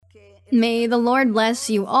May the Lord bless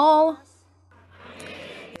you all,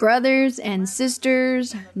 brothers and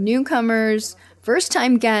sisters, newcomers,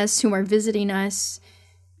 first-time guests who are visiting us.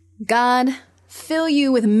 God fill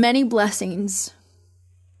you with many blessings.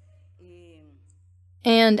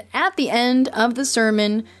 And at the end of the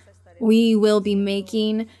sermon, we will be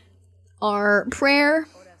making our prayer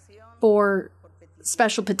for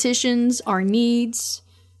special petitions, our needs,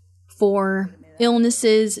 for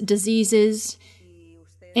illnesses, diseases,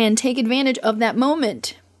 and take advantage of that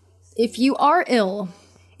moment. If you are ill,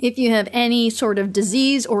 if you have any sort of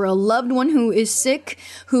disease or a loved one who is sick,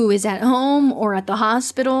 who is at home or at the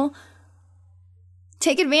hospital,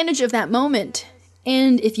 take advantage of that moment.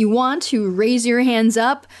 And if you want to raise your hands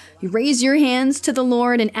up, you raise your hands to the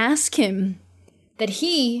Lord and ask Him that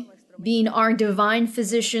He, being our divine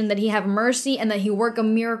physician, that He have mercy and that He work a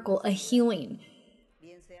miracle, a healing.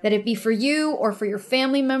 That it be for you or for your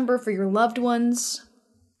family member, for your loved ones.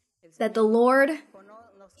 That the Lord,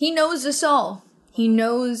 He knows us all. He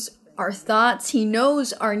knows our thoughts. He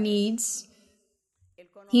knows our needs.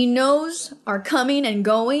 He knows our coming and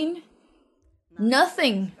going.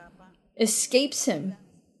 Nothing escapes Him.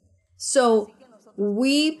 So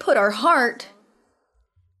we put our heart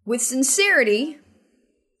with sincerity,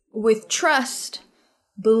 with trust,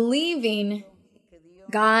 believing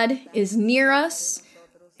God is near us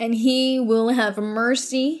and He will have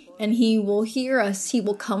mercy and He will hear us. He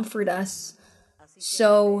will comfort us.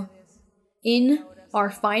 So in our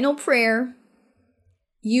final prayer,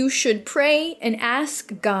 you should pray and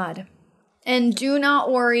ask God. And do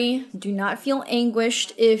not worry, do not feel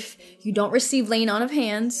anguished if you don't receive laying on of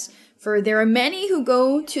hands, for there are many who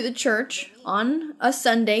go to the church on a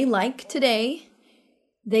Sunday like today.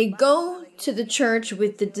 They go to the church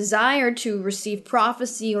with the desire to receive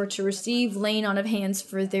prophecy or to receive laying on of hands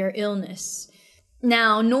for their illness.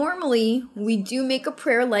 Now, normally, we do make a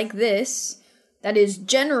prayer like this, that is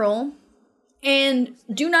general, and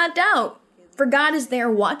do not doubt, for God is there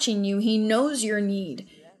watching you. He knows your need.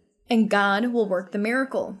 And God will work the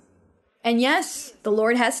miracle. And yes, the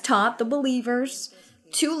Lord has taught the believers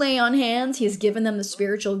to lay on hands. He has given them the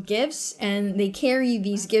spiritual gifts, and they carry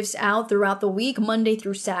these gifts out throughout the week, Monday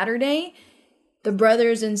through Saturday. The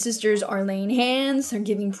brothers and sisters are laying hands, they're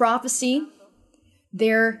giving prophecy,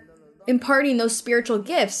 they're imparting those spiritual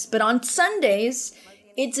gifts. But on Sundays,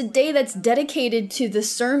 it's a day that's dedicated to the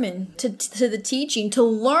sermon, to the teaching, to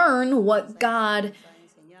learn what God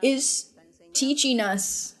is teaching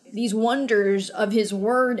us. These wonders of His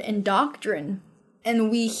word and doctrine.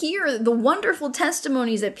 And we hear the wonderful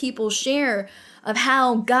testimonies that people share of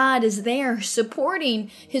how God is there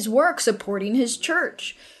supporting His work, supporting His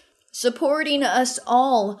church, supporting us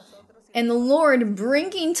all, and the Lord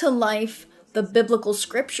bringing to life the biblical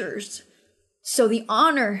scriptures. So the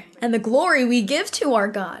honor and the glory we give to our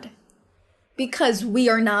God, because we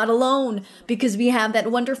are not alone, because we have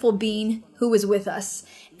that wonderful being who is with us.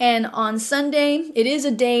 And on Sunday, it is a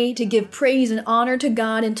day to give praise and honor to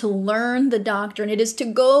God and to learn the doctrine. It is to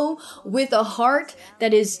go with a heart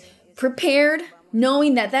that is prepared,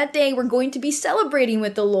 knowing that that day we're going to be celebrating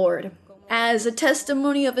with the Lord. As a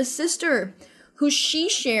testimony of a sister who she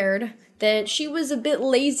shared that she was a bit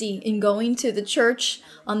lazy in going to the church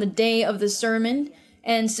on the day of the sermon.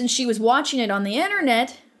 And since she was watching it on the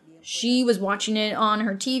internet, she was watching it on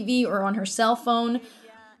her TV or on her cell phone.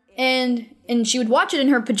 And she would watch it in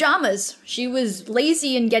her pajamas. She was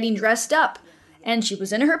lazy in getting dressed up. And she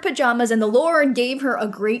was in her pajamas, and the Lord gave her a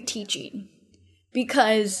great teaching.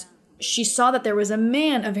 Because she saw that there was a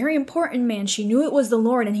man, a very important man. She knew it was the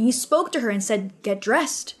Lord, and He spoke to her and said, "Get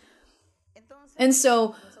dressed." And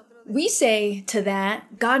so we say to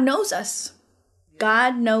that, God knows us.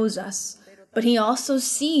 God knows us. But He also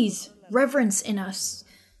sees reverence in us.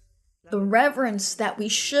 The reverence that we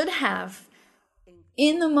should have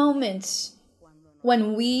in the moments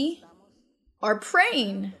when we are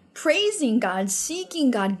praying, praising God, seeking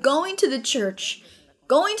God, going to the church,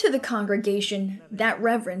 going to the congregation, that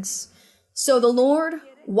reverence. So the Lord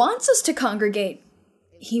wants us to congregate.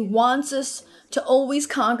 He wants us to always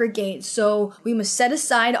congregate. So we must set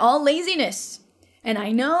aside all laziness. And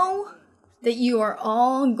I know that you are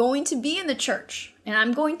all going to be in the church. And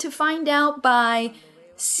I'm going to find out by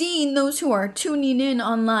seeing those who are tuning in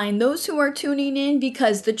online, those who are tuning in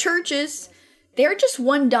because the churches, they're just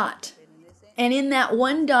one dot. And in that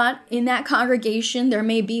one dot, in that congregation, there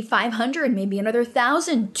may be 500, maybe another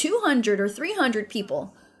 1,000, 200 or 300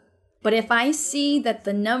 people. But if I see that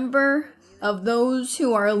the number of those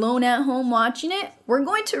who are alone at home watching it, we're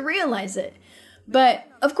going to realize it. But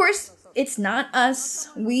of course, it's not us.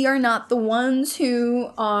 We are not the ones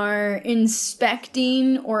who are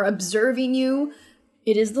inspecting or observing you.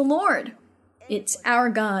 It is the Lord. It's our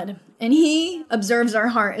God. And He observes our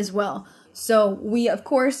heart as well. So we, of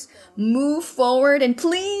course, move forward, and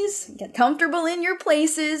please get comfortable in your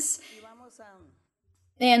places.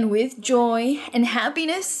 And with joy and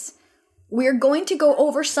happiness, we're going to go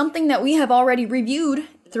over something that we have already reviewed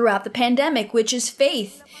throughout the pandemic, which is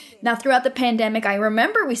faith. Now, throughout the pandemic, I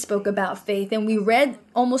remember we spoke about faith, and we read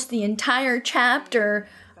almost the entire chapter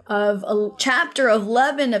of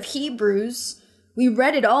 11 of Hebrews. We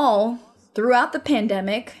read it all throughout the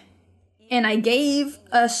pandemic, and I gave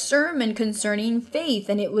a sermon concerning faith,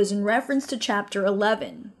 and it was in reference to chapter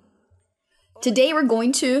 11. Today, we're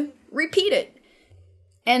going to repeat it.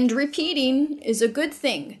 And repeating is a good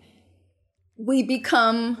thing. We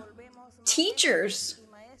become teachers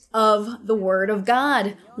of the Word of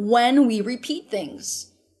God when we repeat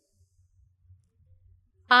things.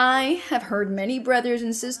 I have heard many brothers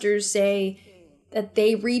and sisters say that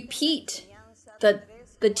they repeat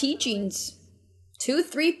the teachings 2,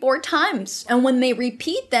 3, 4 times. And when they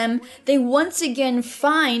repeat them, they once again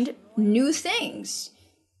find new things.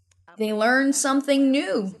 They learn something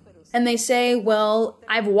new. And they say, well,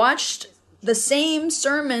 I've watched the same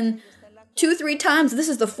sermon 2, 3 times. This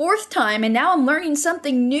is the 4th time, and now I'm learning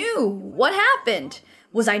something new. What happened?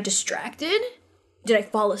 Was I distracted? Did I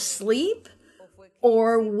fall asleep?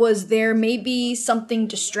 Or was there maybe something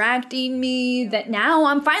distracting me that now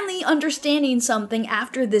I'm finally understanding something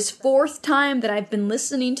after this 4th time that I've been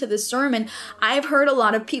listening to the sermon? I've heard a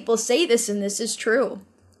lot of people say this, and this is true.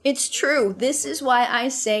 It's true. This is why I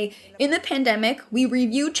say in the pandemic, we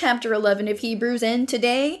reviewed chapter 11 of Hebrews, and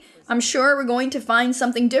today I'm sure we're going to find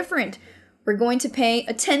something different. We're going to pay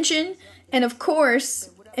attention, and of course,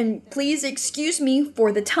 and please excuse me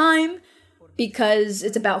for the time, because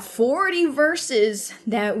it's about 40 verses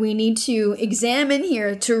that we need to examine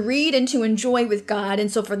here, to read and to enjoy with God.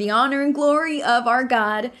 And so for the honor and glory of our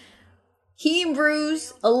God,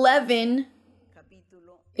 Hebrews 11,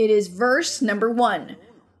 it is verse number 1.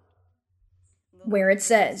 Where it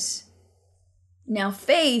says, now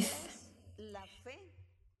faith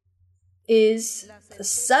is the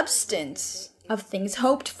substance of things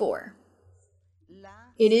hoped for.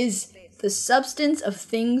 It is the substance of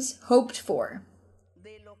things hoped for,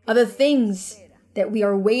 of the things that we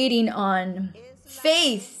are waiting on.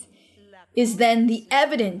 Faith is then the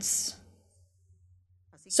evidence.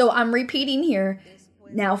 So I'm repeating here.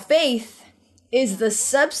 Now faith is the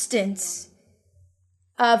substance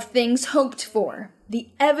of things hoped for,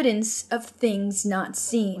 the evidence of things not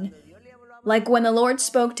seen. Like when the Lord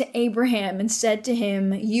spoke to Abraham and said to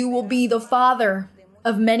him, you will be the father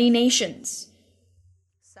of many nations.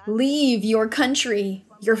 Leave your country,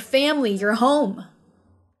 your family, your home,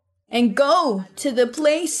 and go to the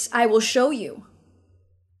place I will show you,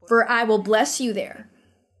 for I will bless you there.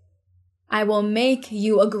 I will make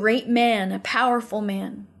you a great man, a powerful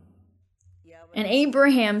man. And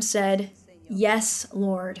Abraham said, yes,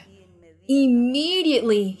 Lord.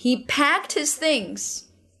 Immediately he packed his things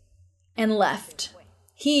and left.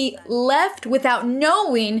 He left without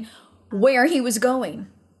knowing where he was going.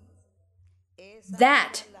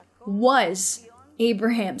 That was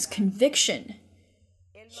Abraham's conviction.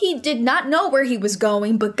 He did not know where he was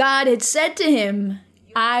going, but God had said to him,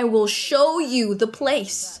 I will show you the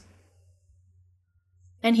place.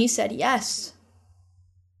 And he said yes.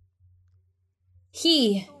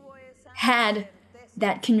 He had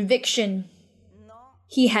that conviction.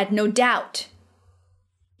 He had no doubt.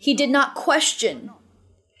 He did not question.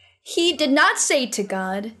 He did not say to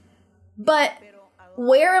God, but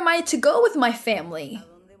where am I to go with my family?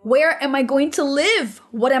 Where am I going to live?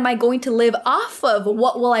 What am I going to live off of?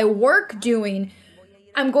 What will I work doing?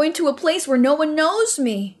 I'm going to a place where no one knows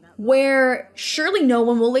me, where surely no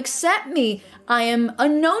one will accept me. I am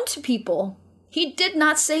unknown to people. He did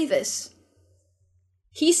not say this.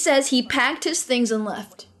 He says he packed his things and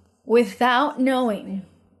left without knowing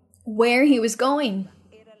where he was going.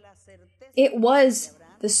 It was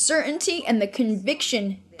the certainty and the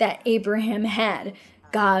conviction that Abraham had.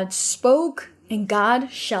 God spoke, and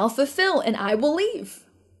God shall fulfill, and I will leave.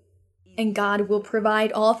 And God will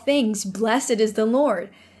provide all things. Blessed is the Lord.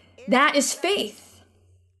 That is faith.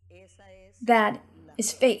 That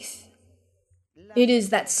is faith. It is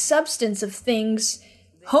that substance of things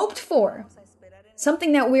hoped for.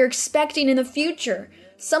 Something that we're expecting in the future.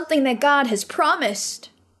 Something that God has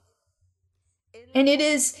promised. And it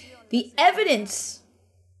is the evidence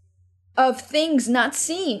of things not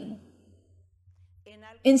seen.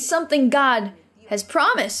 In something God has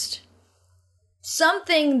promised.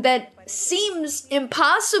 Something that seems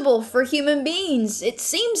impossible for human beings. It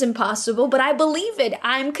seems impossible, but I believe it.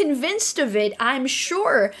 I'm convinced of it. I'm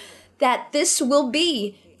sure that this will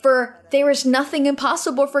be, for there is nothing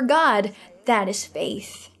impossible for God. That is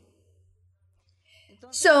faith.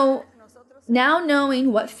 So, now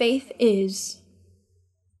knowing what faith is,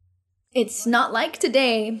 it's not like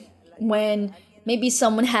today when maybe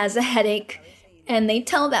someone has a headache and they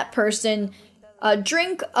tell that person,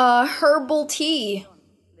 drink a herbal tea.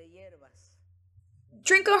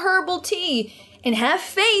 Drink a herbal tea and have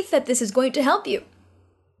faith that this is going to help you.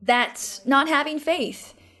 That's not having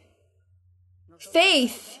faith.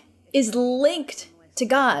 Faith is linked to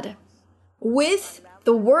God with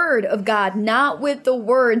the word of God, not with the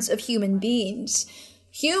words of human beings.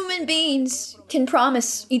 Human beings can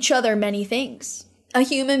promise each other many things. A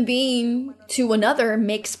human being to another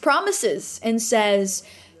makes promises and says,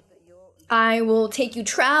 I will take you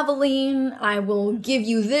traveling, I will give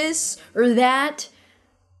you this or that.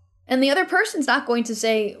 And the other person's not going to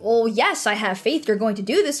say, oh, yes, I have faith you're going to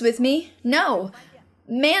do this with me. No,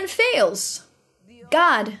 man fails.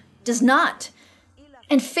 God does not.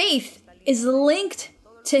 And faith is linked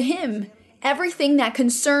to him. Everything that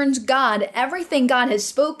concerns God, everything God has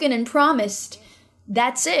spoken and promised,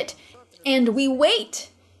 that's it. And we wait.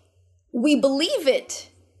 We believe it.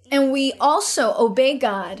 And we also obey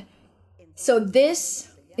God. So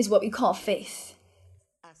this is what we call faith.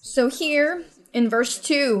 So here in verse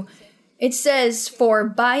 2, it says, for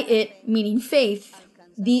by it, meaning faith,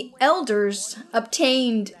 the elders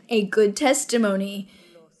obtained a good testimony.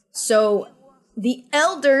 So the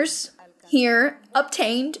elders here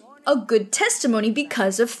obtained a good testimony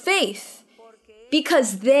because of faith,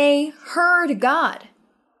 because they heard God.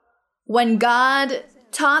 When God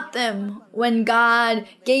taught them, when God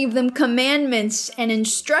gave them commandments and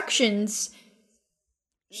instructions,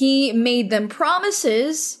 he made them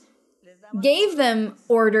promises, gave them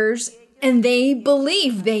orders, and they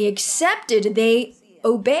believed, they accepted, they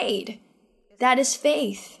obeyed. That is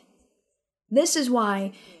faith. This is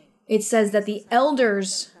why it says that the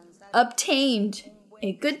elders obtained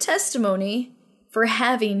a good testimony for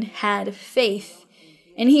having had faith.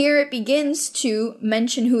 And here it begins to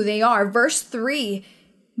mention who they are. Verse 3,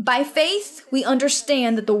 by faith we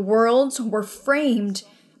understand that the worlds were framed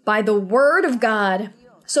by the word of God.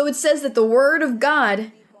 So it says that the word of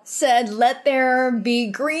God said, let there be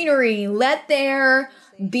greenery, let there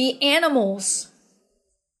be animals.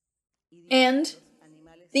 And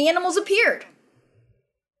the animals appeared.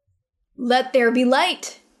 Let there be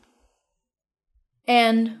light.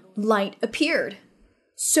 And light appeared.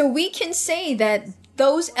 So we can say that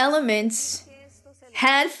those elements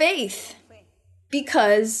had faith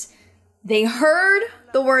because they heard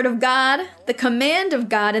the word of God, the command of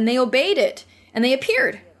God, and they obeyed it, and they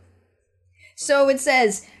appeared. So it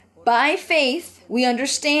says, by faith, we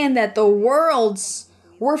understand that the worlds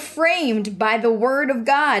were framed by the word of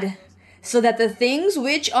God, so that the things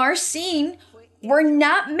which are seen were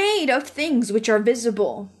not made of things which are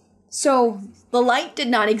visible. So the light did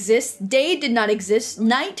not exist, day did not exist,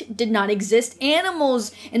 night did not exist,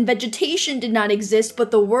 animals and vegetation did not exist, but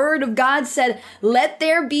the word of God said, let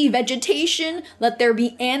there be vegetation, let there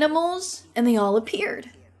be animals, and they all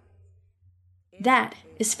appeared. That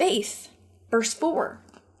is faith. Verse 4.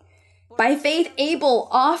 By faith Abel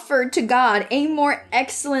offered to God a more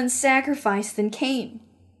excellent sacrifice than Cain.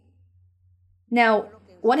 Now,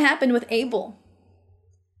 what happened with Abel?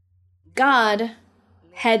 God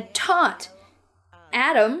had taught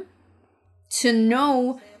Adam to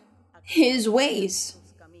know his ways.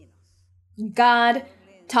 God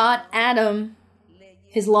taught Adam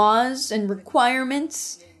his laws and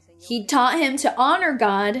requirements. He taught him to honor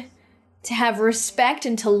God, to have respect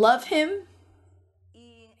and to love him.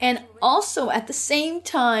 And also at the same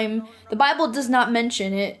time, the Bible does not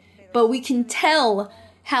mention it, but we can tell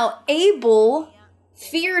how Abel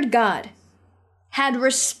feared God, had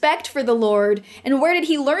respect for the Lord. And where did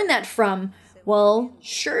he learn that from? Well,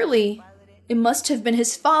 surely it must have been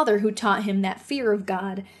his father who taught him that fear of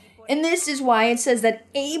God. And this is why it says that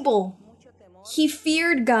Abel, he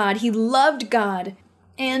feared God, he loved God.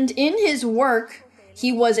 And in his work,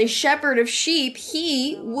 he was a shepherd of sheep.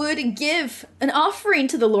 He would give an offering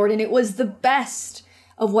to the Lord, and it was the best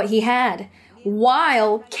of what he had.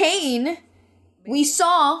 While Cain, we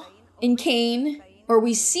see in Cain,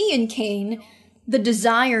 the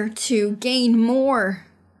desire to gain more.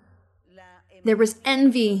 There was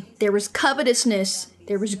envy, there was covetousness,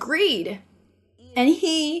 there was greed. And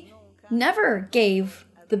he never gave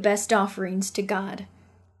the best offerings to God.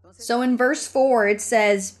 So in verse 4, it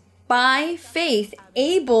says, by faith,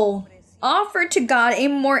 Abel offered to God a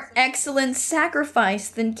more excellent sacrifice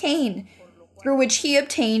than Cain, through which he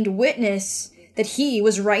obtained witness that he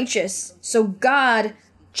was righteous. So God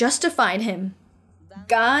justified him.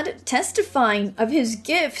 God testifying of his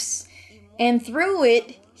gifts, and through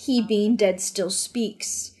it, he being dead still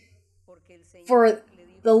speaks. For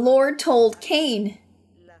the Lord told Cain,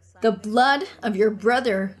 "The blood of your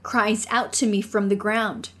brother cries out to me from the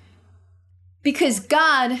ground." Because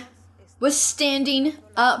God was standing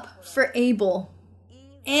up for Abel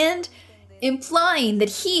and implying that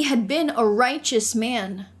he had been a righteous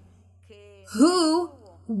man who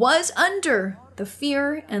was under the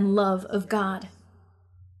fear and love of God.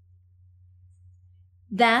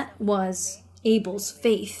 That was Abel's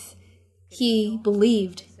faith. He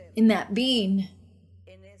believed in that being,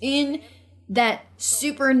 in that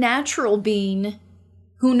supernatural being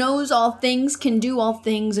who knows all things, can do all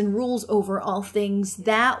things, and rules over all things.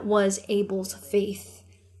 That was Abel's faith.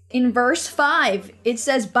 In verse 5, it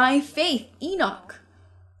says, by faith, Enoch,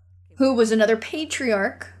 who was another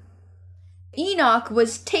patriarch, Enoch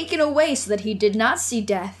was taken away so that he did not see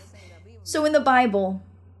death. So in the Bible,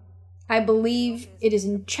 I believe it is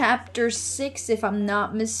in chapter 6, if I'm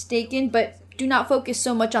not mistaken, but do not focus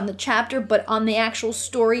so much on the chapter, but on the actual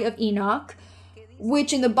story of Enoch,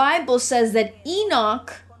 which in the Bible says that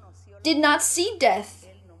Enoch did not see death.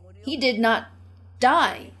 He did not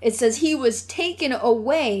die. It says he was taken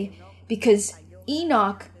away because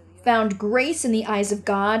Enoch found grace in the eyes of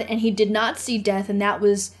God and he did not see death, and that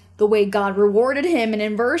was the way God rewarded him. And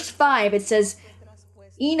in verse 5 it says,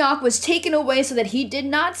 Enoch was taken away so that he did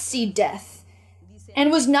not see death,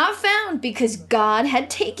 and was not found because God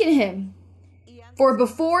had taken him. For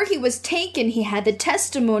before he was taken, he had the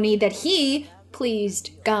testimony that he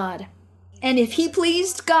pleased God. And if he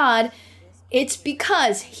pleased God, it's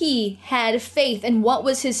because he had faith. And what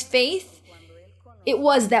was his faith? It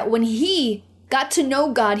was that when he got to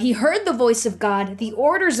know God, he heard the voice of God, the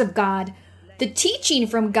orders of God, the teaching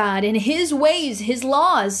from God, and his ways, his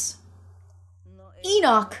laws.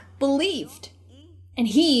 Enoch believed, and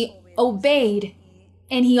he obeyed,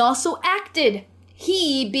 and he also acted.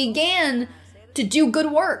 He began to do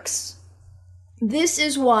good works. This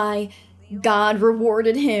is why God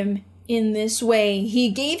rewarded him in this way.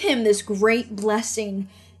 He gave him this great blessing.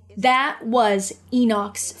 That was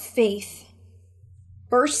Enoch's faith.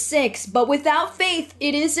 Verse 6, but without faith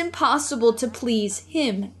it is impossible to please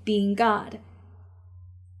him, being God.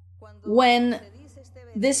 When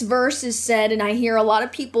this verse is said, and I hear a lot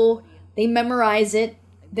of people, they memorize it.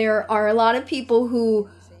 There are a lot of people who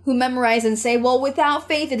memorize and say, well, without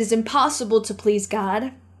faith it is impossible to please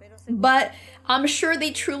God. But I'm sure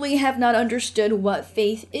they truly have not understood what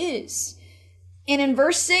faith is. And in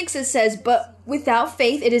verse 6 it says, but without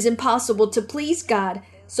faith it is impossible to please God.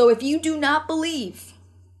 So if you do not believe,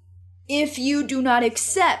 if you do not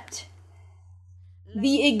accept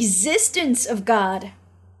the existence of God,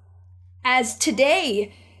 as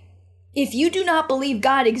today, if you do not believe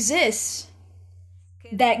God exists,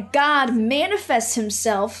 that God manifests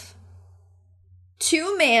himself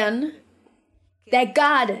to man, that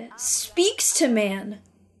God speaks to man,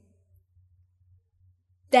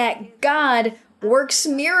 that God works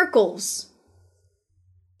miracles,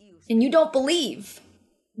 and you don't believe,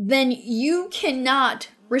 then you cannot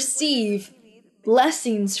receive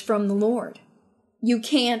blessings from the Lord. You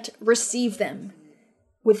can't receive them.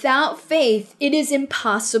 Without faith, it is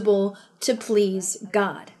impossible to please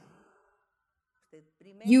God.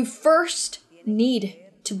 You first need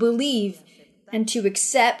to believe and to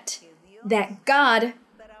accept that God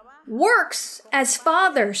works as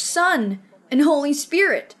Father, Son, and Holy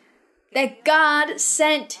Spirit. That God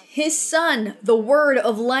sent his Son, the Word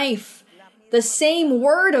of life, the same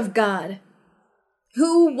Word of God,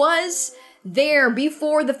 who was there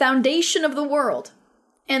before the foundation of the world,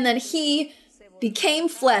 and that he became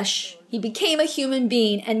flesh, he became a human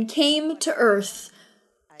being, and came to earth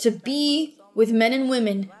to be with men and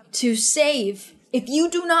women, to save. If you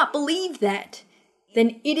do not believe that,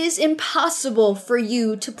 then it is impossible for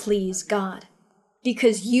you to please God.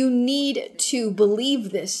 Because you need to believe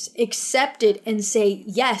this, accept it, and say,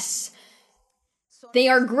 yes, they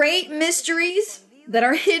are great mysteries that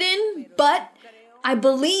are hidden, but I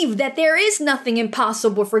believe that there is nothing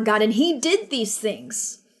impossible for God, and he did these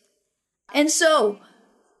things. And so,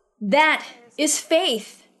 that is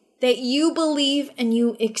faith, that you believe and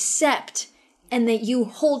you accept, and that you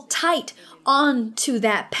hold tight on to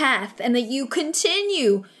that path, and that you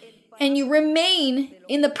continue and you remain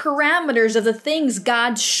in the parameters of the things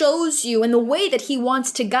God shows you and the way that he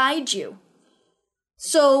wants to guide you.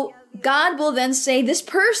 So God will then say, this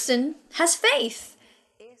person has faith.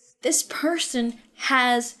 This person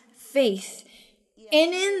has faith.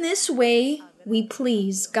 And in this way, we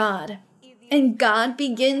please God. And God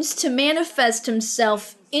begins to manifest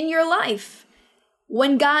himself in your life.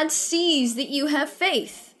 when God sees that you have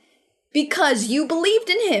faith, because you believed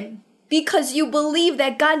in him, because you believe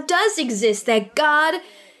that God does exist, that God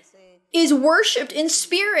is worshipped in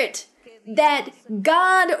spirit, that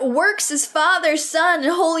God works as Father, Son,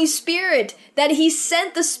 and Holy Spirit, that he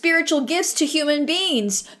sent the spiritual gifts to human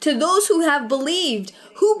beings, to those who have believed,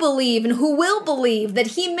 who believe, and who will believe, that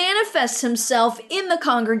he manifests himself in the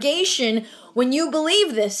congregation. When you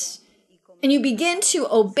believe this, and you begin to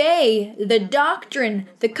obey the doctrine,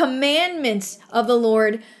 the commandments of the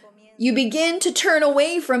Lord, you begin to turn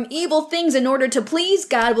away from evil things in order to please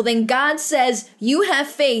God. Well, then God says, you have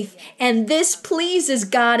faith, and this pleases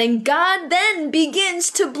God, and God then begins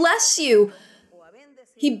to bless you.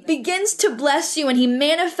 He begins to bless you, and he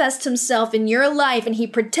manifests himself in your life, and he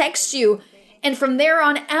protects you. And from there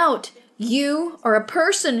on out, you are a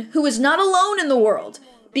person who is not alone in the world,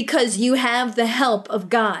 because you have the help of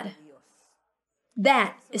God.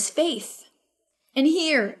 That is faith. And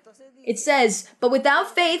here it says, but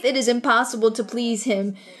without faith it is impossible to please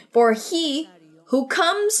him. For he who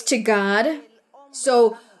comes to God,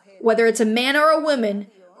 so whether it's a man or a woman,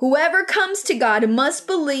 whoever comes to God must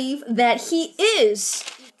believe that he is,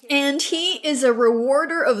 and he is a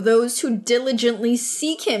rewarder of those who diligently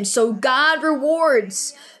seek him. So God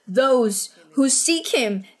rewards those who seek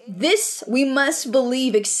him. This we must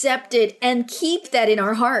believe, accept it, and keep that in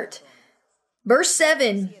our heart. Verse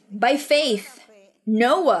 7, by faith,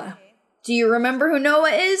 Noah. Do you remember who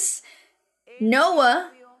Noah is?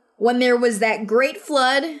 Noah, when there was that great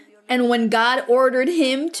flood, and when God ordered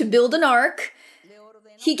him to build an ark,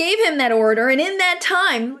 he gave him that order, and in that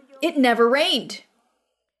time, it never rained.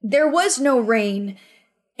 There was no rain.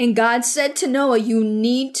 And God said to Noah, you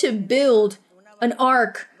need to build an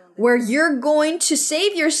ark where you're going to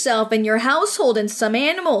save yourself and your household and some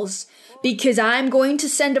animals, because I'm going to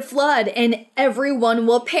send a flood and everyone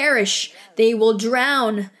will perish. They will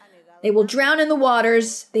drown. They will drown in the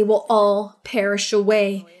waters. They will all perish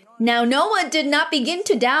away. Now, Noah did not begin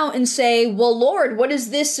to doubt and say, well, Lord, what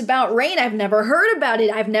is this about rain? I've never heard about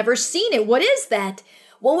it. I've never seen it. What is that?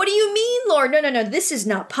 Well, what do you mean, Lord? No. This is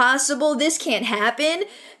not possible. This can't happen.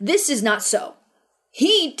 This is not so.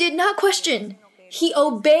 He did not question. He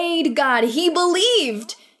obeyed God. He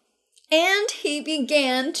believed. And he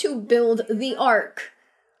began to build the ark.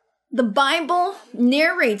 The Bible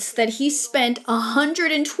narrates that he spent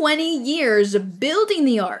 120 years building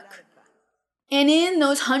the ark. And in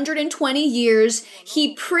those 120 years,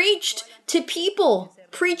 he preached to people,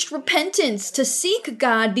 preached repentance, to seek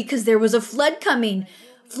God because there was a flood coming,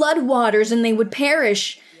 flood waters, and they would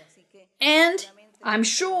perish. And I'm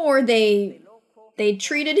sure they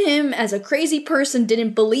treated him as a crazy person,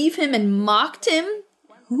 didn't believe him, and mocked him.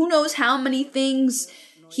 Who knows how many things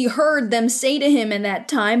he heard them say to him in that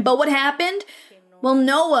time. But what happened? Well,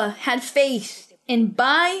 Noah had faith. And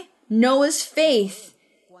by Noah's faith,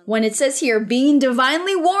 when it says here, being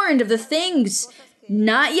divinely warned of the things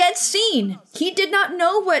not yet seen, he did not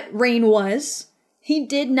know what rain was. He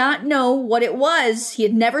did not know what it was. He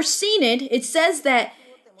had never seen it. It says that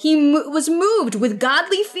he was moved with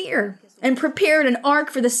godly fear and prepared an ark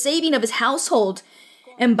for the saving of his household.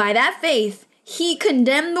 And by that faith, he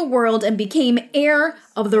condemned the world and became heir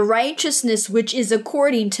of the righteousness which is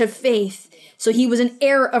according to faith. So he was an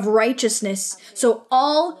heir of righteousness. So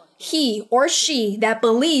all he or she that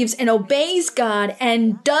believes and obeys God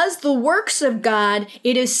and does the works of God,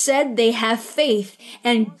 it is said they have faith.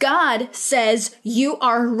 And God says you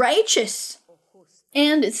are righteous.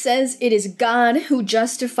 And it says it is God who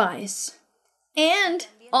justifies. And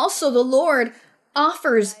also the Lord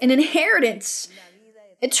offers an inheritance,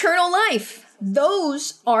 eternal life.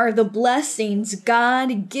 Those are the blessings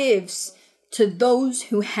God gives to those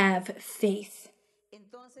who have faith.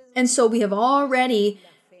 And so we have already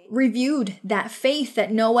reviewed that faith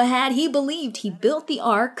that Noah had. He believed, he built the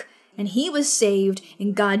ark, and he was saved,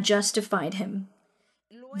 and God justified him.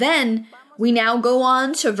 Then we now go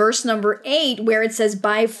on to verse number 8, where it says,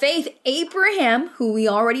 by faith, Abraham, who we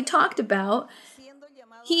already talked about,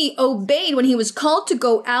 he obeyed when he was called to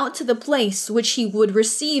go out to the place which he would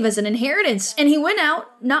receive as an inheritance. And he went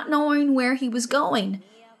out not knowing where he was going.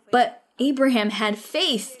 But Abraham had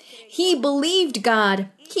faith. He believed God.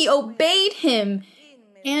 He obeyed him.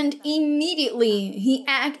 And immediately he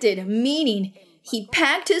acted, meaning he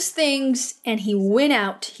packed his things and he went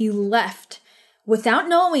out. He left without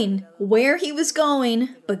knowing where he was going,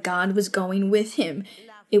 but God was going with him.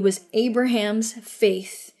 It was Abraham's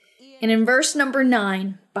faith. And in verse number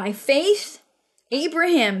 9, by faith,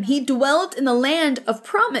 Abraham, he dwelt in the land of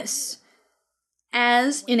promise,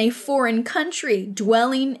 as in a foreign country,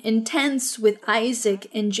 dwelling in tents with Isaac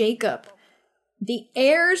and Jacob. the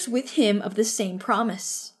heirs with him of the same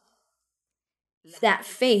promise. That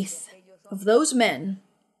faith of those men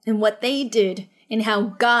and what they did and how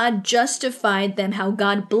God justified them, how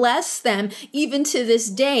God blessed them, even to this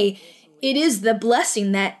day, it is the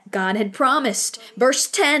blessing that God had promised. Verse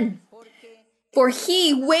 10, for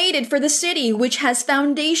he waited for the city which has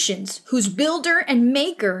foundations, whose builder and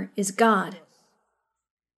maker is God.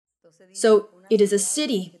 So it is a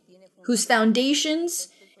city whose foundations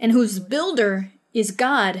and whose builder is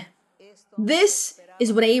God. This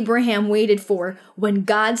is what Abraham waited for when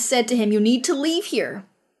God said to him, you need to leave here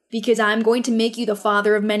because I'm going to make you the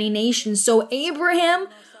father of many nations. So Abraham,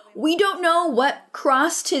 we don't know what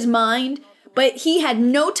crossed his mind, but he had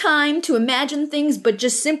no time to imagine things, but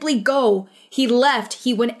just simply go. He left.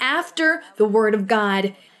 He went after the word of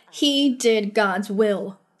God. He did God's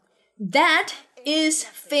will. That is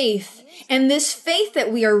faith. And this faith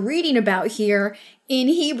that we are reading about here in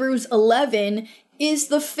Hebrews 11 is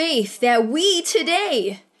the faith that we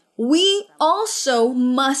today, we also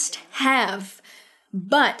must have.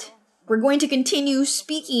 But we're going to continue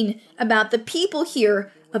speaking about the people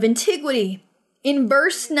here of antiquity. In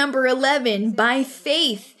verse number 11, by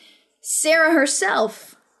faith, Sarah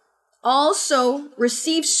herself also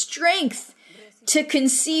received strength to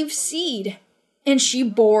conceive seed, and she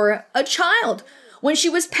bore a child when she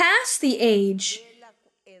was past the age,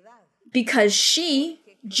 because she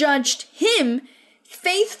judged him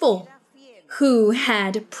faithful who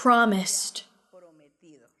had promised.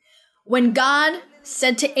 When God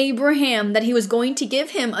said to Abraham that he was going to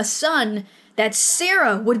give him a son, that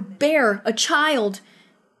Sarah would bear a child,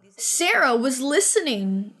 Sarah was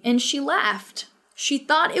listening and she laughed. She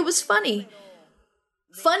thought it was funny.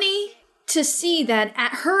 Funny to see that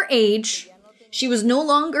at her age, she was no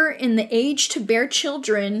longer in the age to bear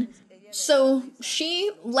children, so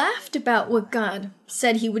she laughed about what God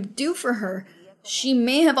said he would do for her. She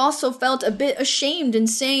may have also felt a bit ashamed in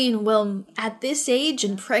saying, well, at this age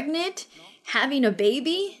and pregnant, having a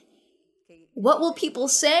baby, what will people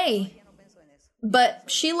say? But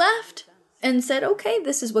she left and said, okay,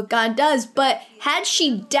 this is what God does. But had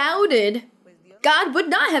she doubted, God would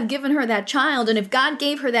not have given her that child. And if God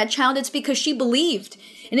gave her that child, it's because she believed.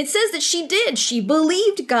 And it says that she did. She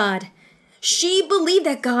believed God. She believed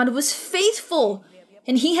that God was faithful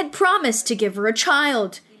and he had promised to give her a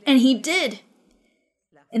child. And he did.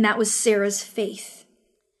 And that was Sarah's faith.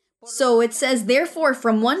 So it says, therefore,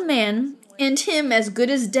 from one man, and him as good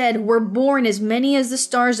as dead, were born as many as the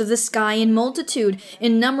stars of the sky in multitude,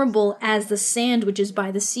 innumerable as the sand which is by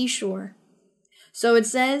the seashore. So it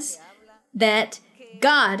says that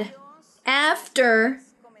God, after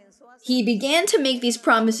he began to make these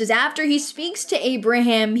promises, after he speaks to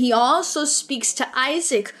Abraham, he also speaks to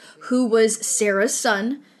Isaac, who was Sarah's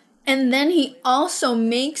son. And then he also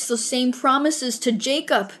makes the same promises to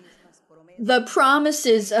Jacob, the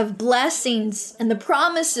promises of blessings and the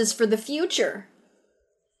promises for the future.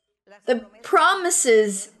 The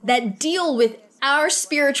promises that deal with our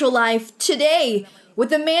spiritual life today, with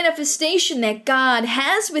the manifestation that God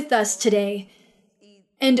has with us today.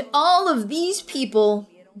 And all of these people,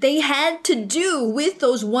 they had to do with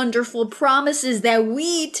those wonderful promises that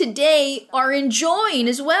we today are enjoying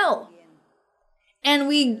as well. And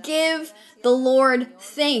we give the Lord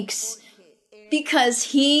thanks because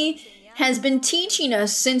he has been teaching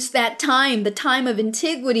us since that time, the time of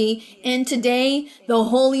antiquity, and today the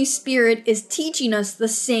Holy Spirit is teaching us the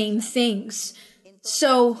same things.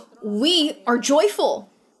 So we are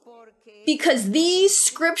joyful because these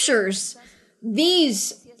scriptures,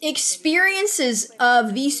 these experiences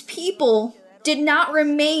of these people did not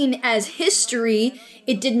remain as history.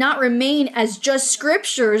 It did not remain as just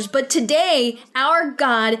scriptures, but today our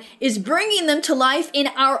God is bringing them to life in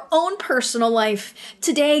our own personal life.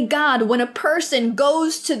 Today, God, when a person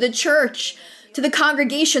goes to the church, to the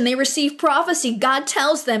congregation, they receive prophecy. God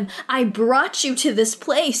tells them, I brought you to this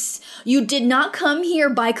place. You did not come here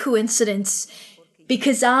by coincidence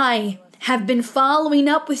because I have been following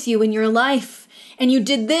up with you in your life. And you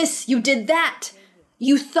did this, you did that.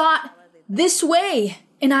 You thought this way,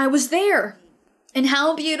 and I was there. And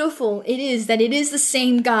how beautiful it is that it is the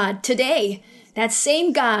same God today. That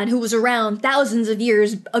same God who was around thousands of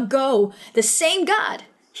years ago. The same God.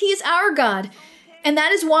 He is our God. And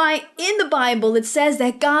that is why in the Bible it says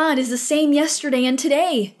that God is the same yesterday and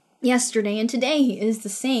today. Yesterday and today He is the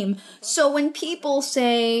same. So when people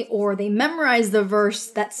say, or they memorize the verse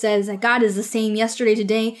that says that God is the same yesterday,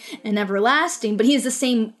 today, and everlasting, but He is the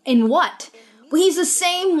same in what? Well, He's the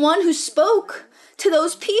same one who spoke to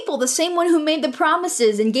those people, the same one who made the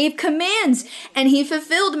promises and gave commands, and he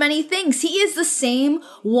fulfilled many things. He is the same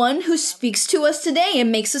one who speaks to us today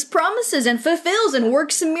and makes us promises and fulfills and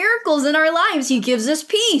works miracles in our lives. He gives us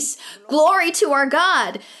peace. Glory to our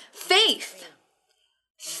God. Faith,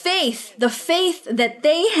 the faith that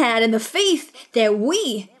they had and the faith that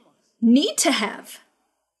we need to have.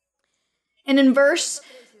 And in verse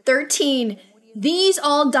 13, these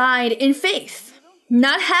all died in faith,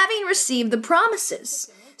 not having received the promises.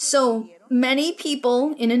 So many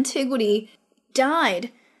people in antiquity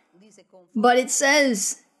died. But it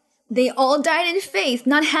says they all died in faith,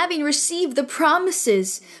 not having received the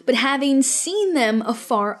promises, but having seen them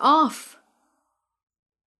afar off.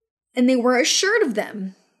 And they were assured of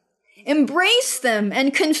them, embraced them,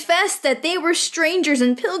 and confessed that they were strangers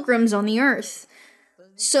and pilgrims on the earth.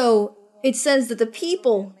 So it says that the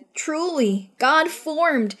people, truly, God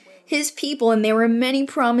formed his people, and there were many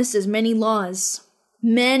promises, many laws,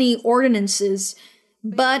 many ordinances.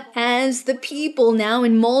 But as the people now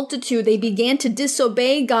in multitude, they began to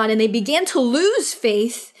disobey God and they began to lose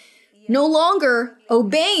faith, no longer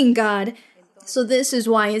obeying God. So this is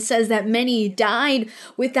why it says that many died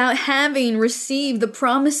without having received the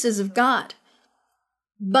promises of God.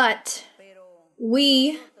 But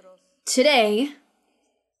we today,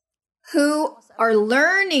 who are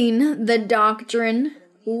learning the doctrine,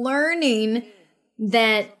 learning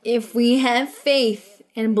that if we have faith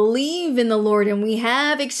and believe in the Lord and we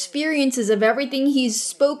have experiences of everything he's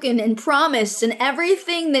spoken and promised and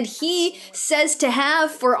everything that he says to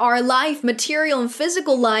have for our life, material and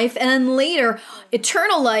physical life, and then later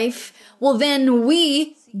eternal life, well then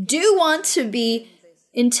we do want to be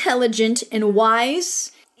intelligent and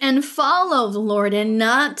wise and follow the Lord and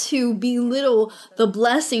not to belittle the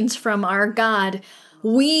blessings from our God.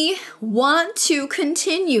 We want to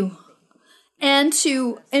continue and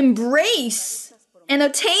to embrace and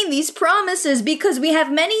obtain these promises because we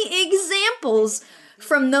have many examples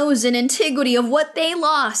from those in antiquity of what they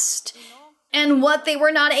lost and what they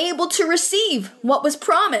were not able to receive, what was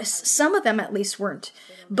promised. Some of them at least weren't.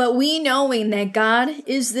 But we knowing that God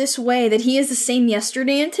is this way, that he is the same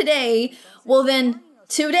yesterday and today, well then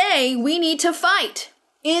today we need to fight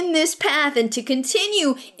in this path and to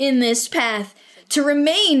continue in this path, to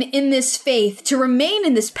remain in this faith, to remain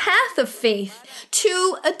in this path of faith,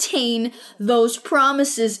 to attain those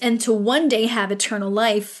promises and to one day have eternal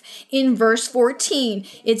life. In verse 14,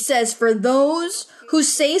 it says, "For those who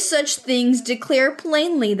say such things declare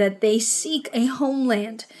plainly that they seek a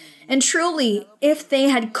homeland. And truly, if they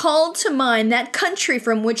had called to mind that country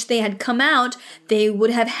from which they had come out, they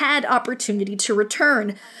would have had opportunity to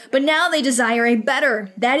return. But now they desire a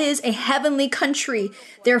better, that is, a heavenly country.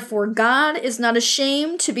 Therefore, God is not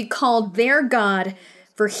ashamed to be called their God,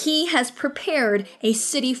 for he has prepared a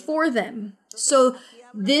city for them." So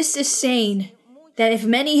this is saying that if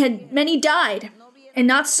many died and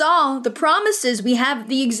not saw the promises, we have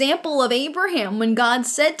the example of Abraham when God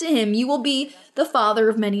said to him, "You will be the father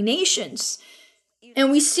of many nations." And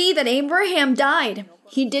we see that Abraham died.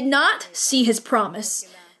 He did not see his promise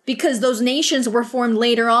because those nations were formed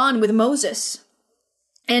later on with Moses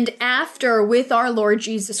and after with our Lord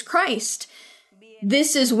Jesus Christ.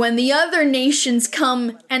 This is when the other nations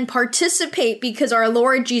come and participate because our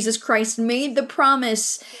Lord Jesus Christ made the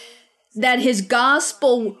promise that his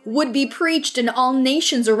gospel would be preached in all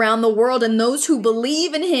nations around the world, and those who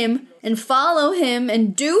believe in him and follow him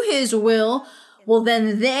and do his will, well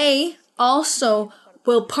then they also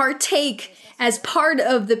will partake as part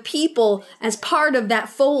of the people, as part of that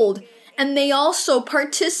fold. And they also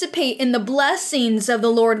participate in the blessings of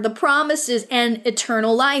the Lord, the promises and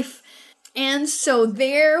eternal life. And so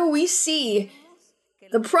there we see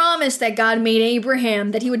the promise that God made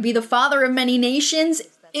Abraham, that he would be the father of many nations,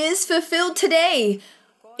 is fulfilled today.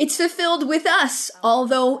 It's fulfilled with us,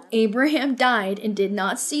 although Abraham died and did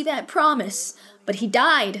not see that promise. But he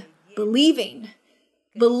died believing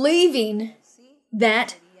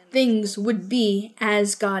that things would be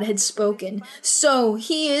as God had spoken. So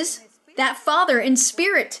he is that father in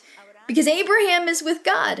spirit because Abraham is with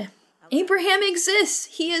God. Abraham exists.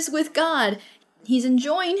 He is with God. He's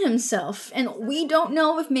enjoying himself. And we don't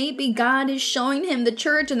know if maybe God is showing him the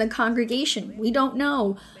church and the congregation. We don't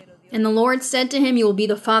know. And the Lord said to him, "You will be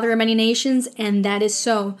the father of many nations," and that is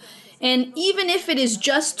so. And even if it is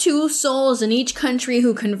just 2 souls in each country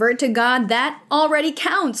who convert to God, that already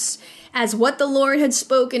counts as what the Lord had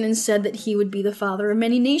spoken and said that he would be the father of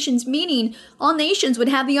many nations, meaning all nations would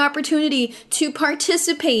have the opportunity to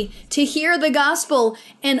participate, to hear the gospel,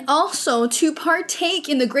 and also to partake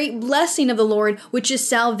in the great blessing of the Lord, which is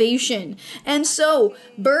salvation. And so,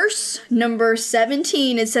 verse number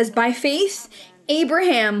 17, it says, "By faith,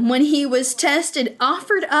 Abraham, when he was tested,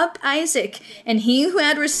 offered up Isaac, and he who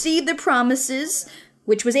had received the promises,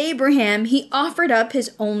 which was Abraham, he offered up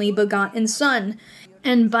his only begotten son.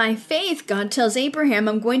 And by faith, God tells Abraham,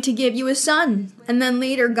 I'm going to give you a son. And then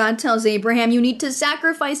later, God tells Abraham, you need to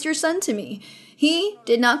sacrifice your son to me. He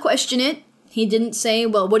did not question it. He didn't say,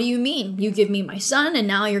 well, what do you mean? You give me my son and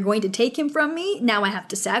now you're going to take him from me? Now I have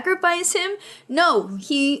to sacrifice him? No,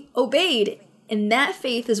 he obeyed. And that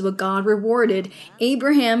faith is what God rewarded.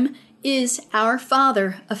 Abraham is our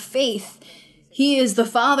father of faith. He is the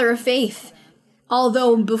father of faith.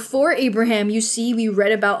 Although before Abraham, you see, we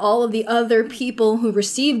read about all of the other people who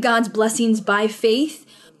received God's blessings by faith.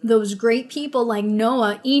 Those great people like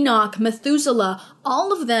Noah, Enoch, Methuselah,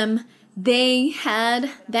 all of them, they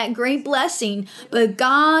had that great blessing. But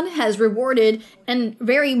God has rewarded and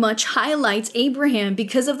very much highlights Abraham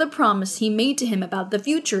because of the promise he made to him about the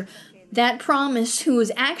future. That promise who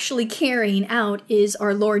is actually carrying out is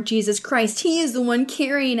our Lord Jesus Christ. He is the one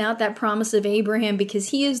carrying out that promise of Abraham because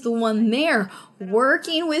he is the one there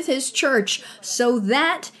working with his church so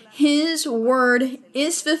that his word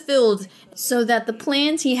is fulfilled, so that the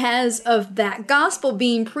plans he has of that gospel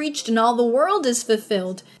being preached in all the world is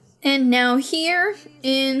fulfilled. And now here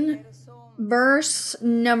in verse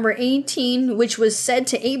number 18, which was said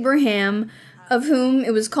to Abraham, of whom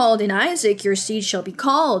it was called in Isaac, your seed shall be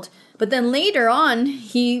called. But then later on,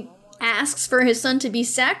 he asks for his son to be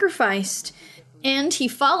sacrificed. And he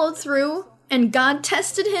followed through, and God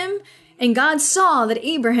tested him, and God saw that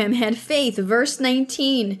Abraham had faith. Verse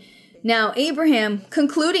 19. Now Abraham,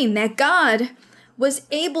 concluding that God was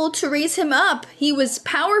able to raise him up, he was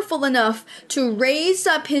powerful enough to raise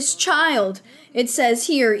up his child. It says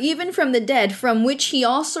here, even from the dead, from which he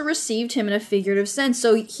also received him in a figurative sense.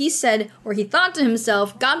 So he said, or he thought to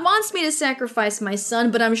himself, God wants me to sacrifice my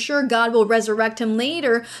son, but I'm sure God will resurrect him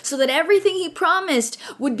later so that everything he promised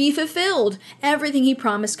would be fulfilled. Everything he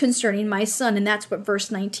promised concerning my son. And that's what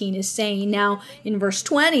verse 19 is saying. Now, in verse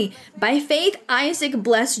 20, by faith Isaac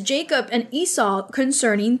blessed Jacob and Esau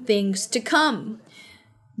concerning things to come.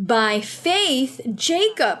 By faith,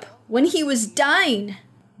 Jacob, when he was dying,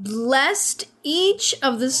 blessed each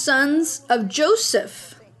of the sons of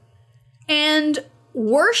Joseph and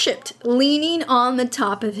worshipped, leaning on the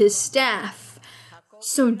top of his staff.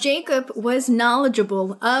 So Jacob was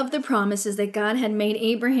knowledgeable of the promises that God had made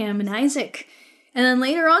Abraham and Isaac. And then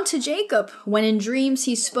later on to Jacob, when in dreams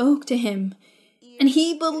he spoke to him, and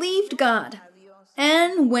he believed God.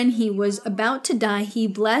 And when he was about to die, he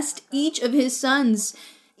blessed each of his sons,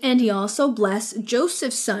 and he also blessed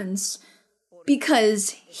Joseph's sons,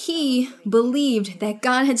 because he believed that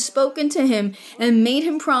God had spoken to him and made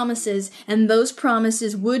him promises, and those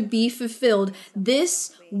promises would be fulfilled.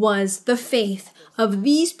 This was the faith of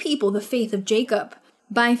these people, the faith of Jacob.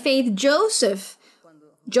 By faith, Joseph,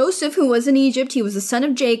 who was in Egypt, he was the son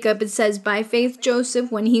of Jacob. It says, by faith,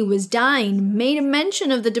 Joseph, when he was dying, made a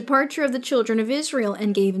mention of the departure of the children of Israel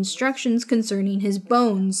and gave instructions concerning his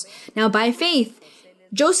bones. Now, by faith,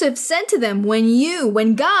 Joseph said to them,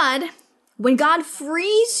 when God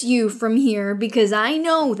frees you from here, because I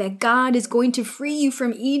know that God is going to free you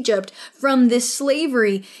from Egypt, from this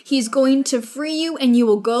slavery. He's going to free you and you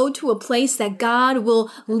will go to a place that God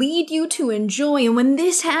will lead you to enjoy. And when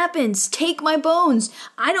this happens, take my bones.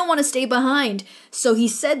 I don't want to stay behind. So he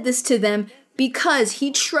said this to them because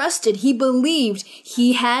he trusted, he believed,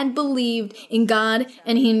 he had believed in God,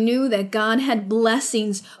 and he knew that God had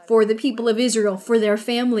blessings for the people of Israel, for their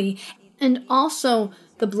family. And also,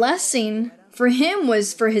 the blessing for him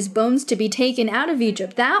was for his bones to be taken out of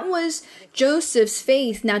Egypt. That was Joseph's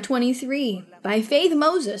faith. Now 23. By faith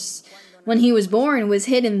Moses, when he was born, was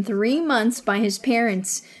hidden 3 months by his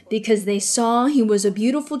parents, because they saw he was a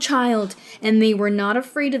beautiful child, and they were not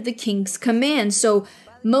afraid of the king's command. So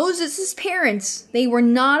Moses' parents, they were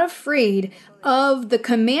not afraid of the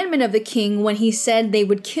commandment of the king when he said they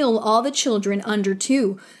would kill all the children under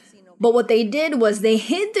 2. But what they did was they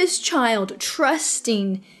hid this child,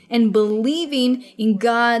 trusting and believing in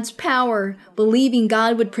God's power, believing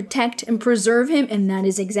God would protect and preserve him, and that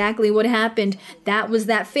is exactly what happened. That was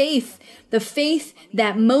that faith, the faith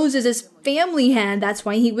that Moses' family had. That's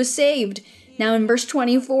why he was saved. Now in verse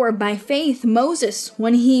 24, by faith Moses,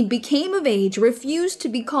 when he became of age, refused to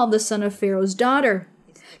be called the son of Pharaoh's daughter,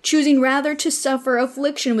 choosing rather to suffer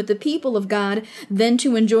affliction with the people of God than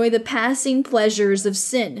to enjoy the passing pleasures of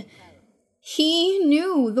sin. He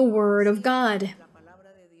knew the word of God.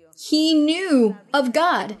 He knew of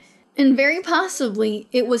God. And very possibly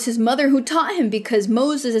it was his mother who taught him, because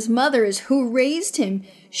Moses' mother is who raised him.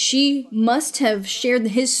 She must have shared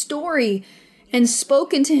his story and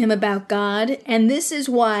spoken to him about God. And this is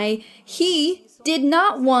why he did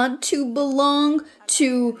not want to belong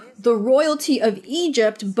to the royalty of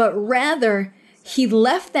Egypt, but rather he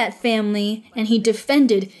left that family and he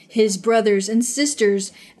defended his brothers and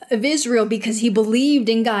sisters of Israel because he believed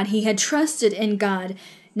in God. He had trusted in God.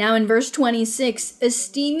 Now in verse 26,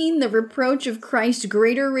 esteeming the reproach of Christ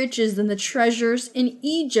greater riches than the treasures in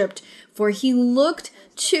Egypt, for he looked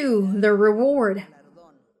to the reward.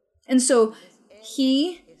 And so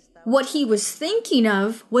what he was thinking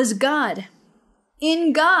of was God.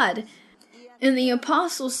 In God. And the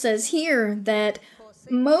apostle says here that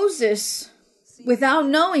Moses, without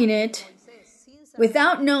knowing it,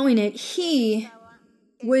 he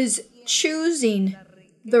was choosing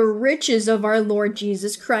the riches of our Lord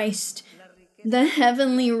Jesus Christ. The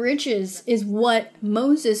heavenly riches is what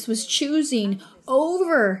Moses was choosing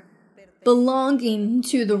over belonging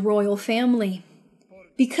to the royal family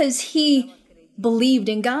because he believed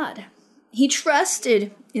in God. He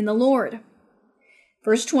trusted in the Lord.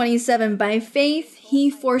 Verse 27, by faith he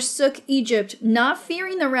forsook Egypt, not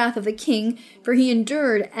fearing the wrath of the king, for he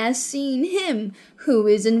endured as seeing him who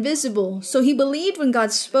is invisible. So he believed when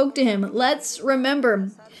God spoke to him. Let's remember,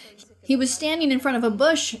 he was standing in front of a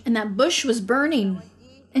bush, and that bush was burning.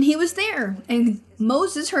 And he was there, and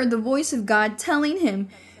Moses heard the voice of God telling him,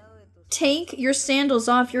 take your sandals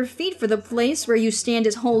off your feet, for the place where you stand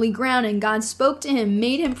is holy ground. And God spoke to him,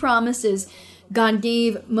 made him promises. God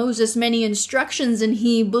gave Moses many instructions, and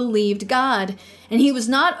he believed God. And he was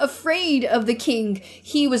not afraid of the king.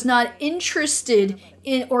 He was not interested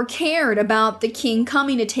in or cared about the king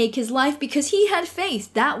coming to take his life because he had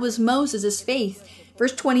faith. That was Moses' faith.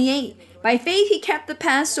 Verse 28, by faith he kept the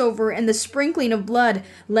Passover and the sprinkling of blood,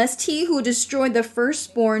 lest he who destroyed the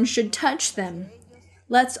firstborn should touch them.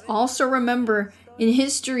 Let's also remember in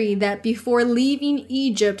history that before leaving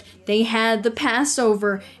Egypt, they had the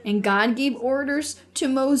Passover, and God gave orders to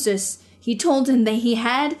Moses. He told him that he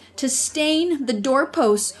had to stain the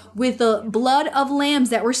doorposts with the blood of lambs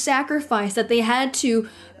that were sacrificed, that they had to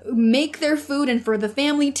make their food and for the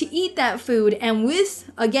family to eat that food. And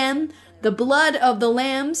with, again, the blood of the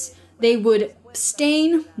lambs, they would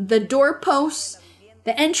stain the doorposts,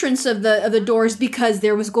 the entrance of the doors, because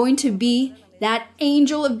there was going to be that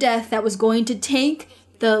angel of death that was going to take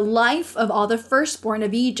the life of all the firstborn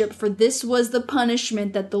of Egypt. For this was the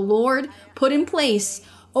punishment that the Lord put in place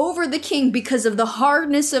over the king because of the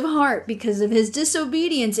hardness of heart, because of his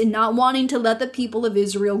disobedience in not wanting to let the people of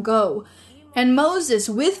Israel go. And Moses,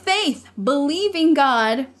 with faith, believing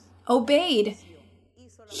God, obeyed.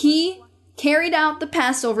 He carried out the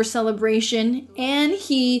Passover celebration, and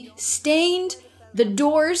he stained the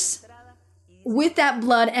doors with that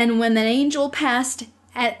blood. And when the angel passed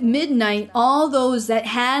at midnight, all those that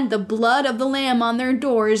had the blood of the lamb on their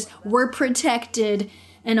doors were protected.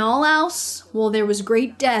 And all else, well, there was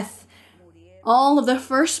great death. All of the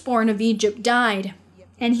firstborn of Egypt died.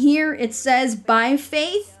 And here it says, by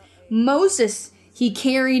faith, Moses, he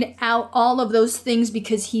carried out all of those things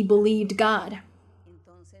because he believed God.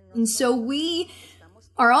 And so we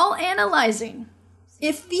are all analyzing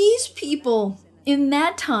if these people in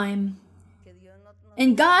that time,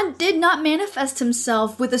 and God did not manifest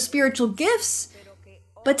himself with the spiritual gifts,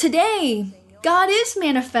 but today, God is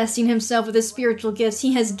manifesting himself with the spiritual gifts.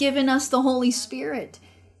 He has given us the Holy Spirit.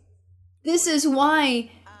 This is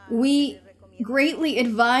why we greatly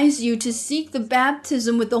advise you to seek the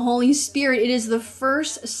baptism with the Holy Spirit. It is the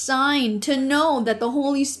first sign to know that the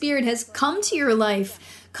Holy Spirit has come to your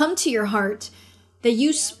life, come to your heart, that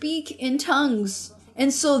you speak in tongues.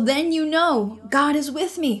 And so then you know God is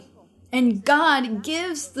with me. And God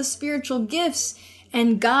gives the spiritual gifts,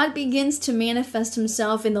 and God begins to manifest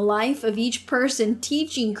himself in the life of each person,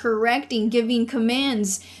 teaching, correcting, giving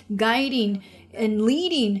commands, guiding, and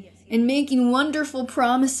leading, and making wonderful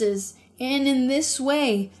promises. And in this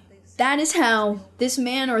way, that is how this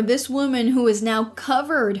man or this woman who is now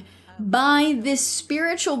covered by this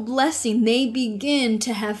spiritual blessing, they begin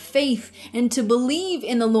to have faith and to believe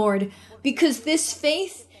in the Lord, because this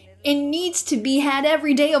faith, it needs to be had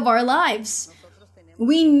every day of our lives.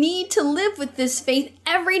 We need to live with this faith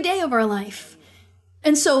every day of our life.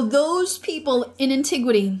 And so those people in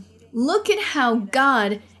antiquity, look at how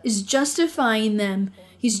God is justifying them.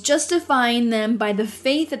 He's justifying them by the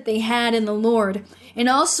faith that they had in the Lord. And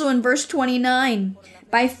also in verse 29,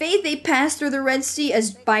 by faith they passed through the Red Sea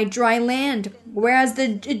as by dry land, whereas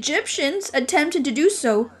the Egyptians attempted to do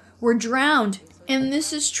so were drowned. And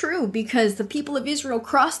this is true because the people of Israel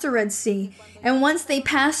crossed the Red Sea. And once they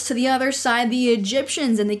passed to the other side, the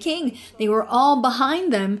Egyptians and the king, they were all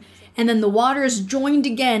behind them. And then the waters joined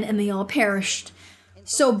again and they all perished.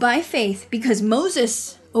 So by faith, because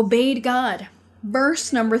Moses obeyed God.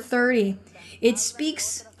 Verse number 30. It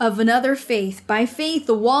speaks of another faith. By faith,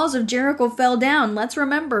 the walls of Jericho fell down. Let's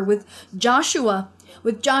remember with Joshua,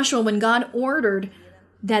 when God ordered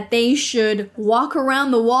that they should walk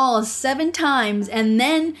around the walls 7 times and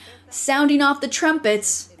then sounding off the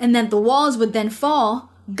trumpets, and that the walls would then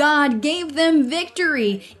fall, God gave them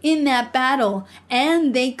victory in that battle,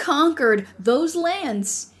 and they conquered those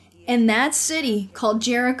lands and that city called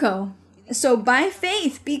Jericho. So by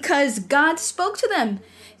faith, because God spoke to them,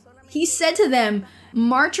 He said to them,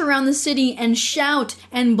 march around the city and shout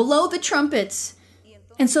and blow the trumpets.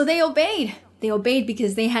 And so they obeyed. They obeyed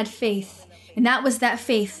because they had faith. And that was that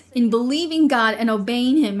faith in believing God and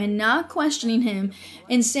obeying Him and not questioning Him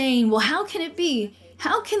and saying, well, how can it be?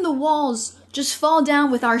 How can the walls just fall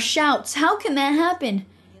down with our shouts? How can that happen?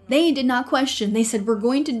 They did not question. They said, we're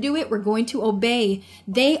going to do it. We're going to obey.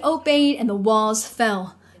 They obeyed and the walls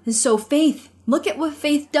fell. And so faith, look at what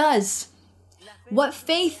faith does. What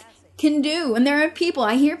faith can do. And there are people,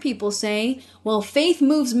 I hear people say, well, faith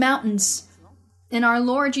moves mountains. And our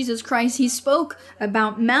Lord Jesus Christ, He spoke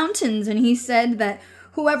about mountains, and He said that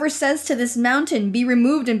whoever says to this mountain, be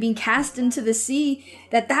removed and be cast into the sea,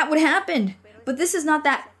 that would happen. But this is not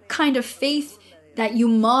that kind of faith that you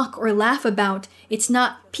mock or laugh about. It's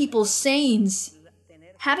not people's sayings.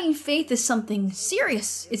 Having faith is something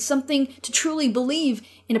serious. It's something to truly believe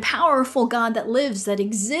in a powerful God that lives, that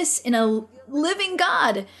exists in a living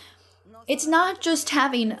God. It's not just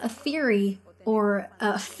having a theory or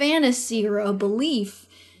a fantasy or a belief.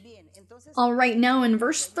 All right, now in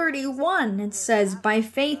verse 31, it says, by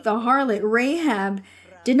faith the harlot Rahab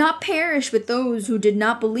did not perish with those who did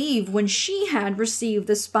not believe when she had received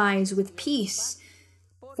the spies with peace.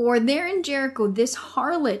 For there in Jericho, this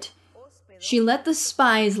harlot, she let the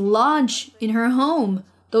spies lodge in her home,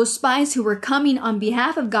 those spies who were coming on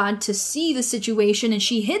behalf of God to see the situation, and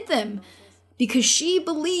she hid them because she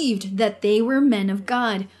believed that they were men of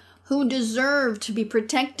God who deserved to be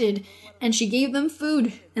protected, and she gave them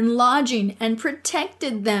food and lodging and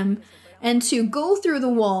protected them and to go through the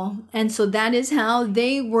wall. And so that is how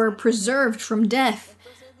they were preserved from death.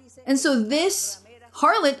 And so this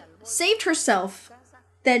harlot saved herself,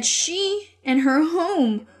 that she and her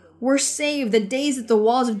home were saved the days that the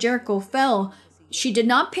walls of Jericho fell. She did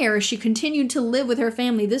not perish. She continued to live with her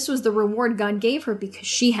family. This was the reward God gave her because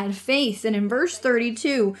she had faith. And in verse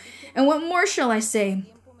 32, and what more shall I say?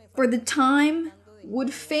 For the time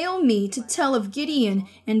would fail me to tell of Gideon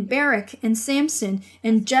and Barak and Samson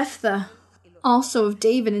and Jephthah, also of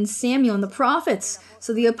David and Samuel and the prophets.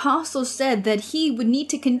 So the apostle said that he would need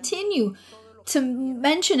to continue to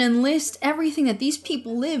mention and list everything that these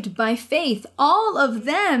people lived by faith. All of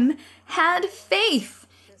them had faith.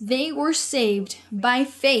 They were saved by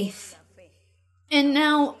faith. And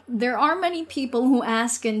now there are many people who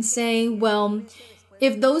ask and say, well,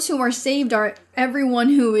 if those who are saved are everyone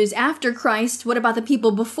who is after Christ, what about the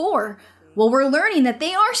people before? Well, we're learning that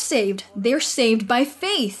they are saved. They're saved by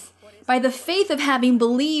faith, by the faith of having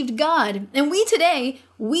believed God. And we today,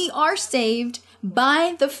 we are saved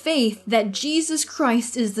by the faith that Jesus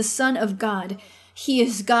Christ is the Son of God. He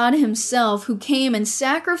is God Himself who came and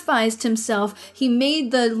sacrificed Himself. He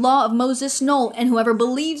made the law of Moses null, and whoever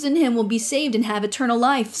believes in Him will be saved and have eternal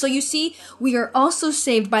life. So you see, we are also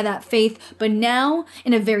saved by that faith, but now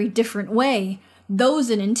in a very different way. Those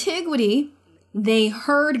in antiquity, they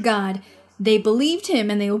heard God, they believed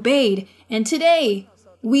Him, and they obeyed. And today,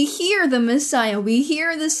 we hear the Messiah, we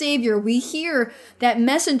hear the Savior, we hear that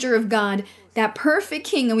messenger of God, that perfect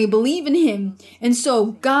King, and we believe in Him. And so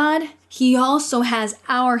God, He also has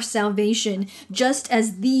our salvation, just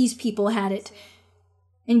as these people had it.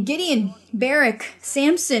 And Gideon, Barak,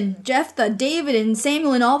 Samson, Jephthah, David, and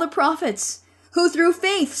Samuel, and all the prophets, who through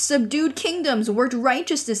faith subdued kingdoms, worked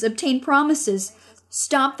righteousness, obtained promises,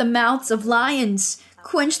 stopped the mouths of lions,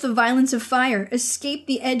 quenched the violence of fire, escaped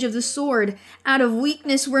the edge of the sword, out of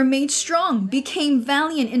weakness were made strong, became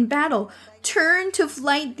valiant in battle, turned to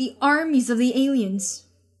flight the armies of the aliens.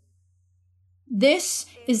 This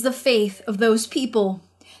is the faith of those people.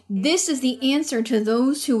 This is the answer to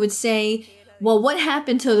those who would say, well, what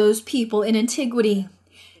happened to those people in antiquity?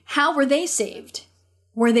 How were they saved?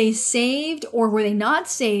 Were they saved or were they not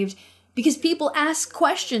saved? Because people ask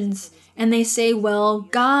questions and they say, well,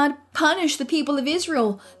 God punished the people of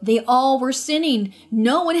Israel. They all were sinning.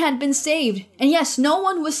 No one had been saved. And yes, no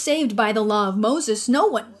one was saved by the law of Moses. No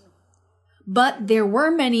one. But there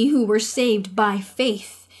were many who were saved by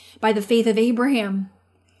faith, by the faith of Abraham,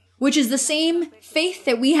 which is the same faith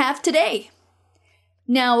that we have today.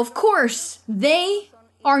 Now, of course, they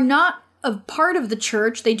are not a part of the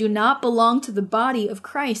church. They do not belong to the body of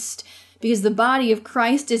Christ because the body of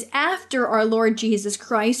Christ is after our Lord Jesus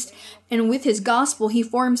Christ, and with his gospel he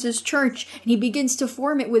forms his church, and he begins to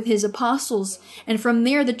form it with his apostles, and from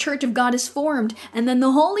there the church of God is formed, and then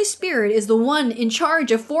the Holy Spirit is the one in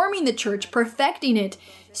charge of forming the church, perfecting it.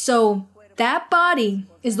 So that body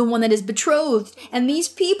is the one that is betrothed, and these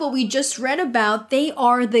people we just read about, they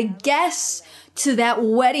are the guests to that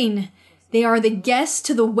wedding. They are the guests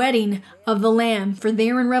to the wedding of the Lamb. For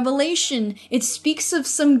there in Revelation, it speaks of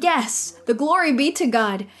some guests. The glory be to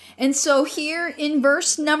God. And so here in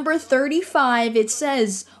verse number 35, it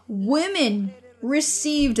says, women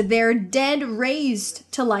received their dead raised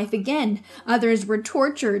to life again. Others were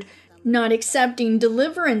tortured, not accepting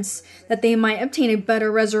deliverance, that they might obtain a better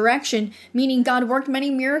resurrection. Meaning God worked many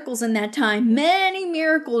miracles in that time. Many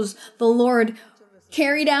miracles the Lord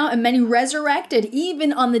carried out, and many resurrected.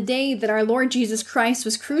 Even on the day that our Lord Jesus Christ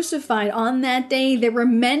was crucified, on that day there were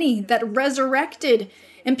many that resurrected,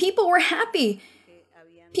 and people were happy.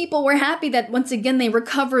 People were happy that once again they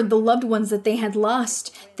recovered the loved ones that they had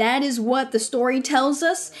lost. That is what the story tells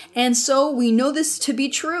us, and so we know this to be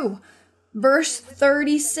true. Verse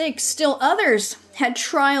 36, still others had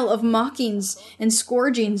trial of mockings and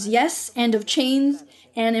scourgings, yes, and of chains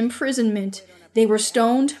and imprisonment. They were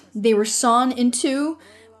stoned, they were sawn in two,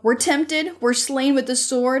 were tempted, were slain with the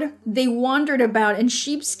sword. They wandered about in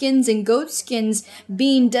sheepskins and goatskins,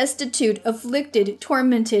 being destitute, afflicted,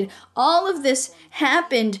 tormented. All of this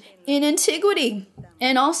happened in antiquity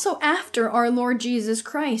and also after our Lord Jesus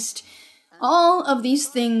Christ. All of these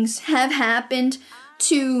things have happened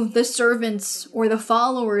to the servants or the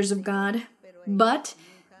followers of God, but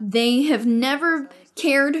they have never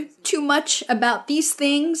cared too much about these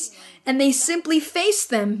things, and they simply face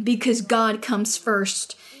them because God comes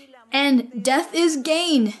first. And death is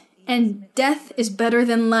gain, and death is better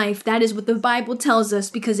than life. That is what the Bible tells us,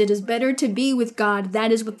 because it is better to be with God.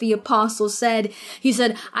 That is what the apostle said. He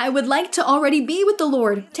said, I would like to already be with the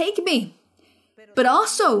Lord. Take me. But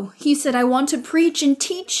also, he said, I want to preach and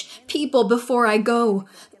teach people before I go.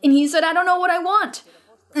 And he said, I don't know what I want.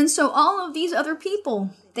 And so all of these other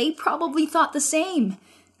people, they probably thought the same,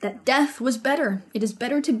 that death was better. It is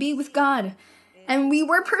better to be with God. And we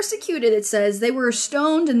were persecuted, it says. They were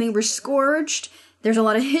stoned and they were scourged. There's a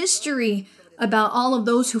lot of history about all of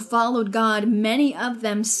those who followed God. Many of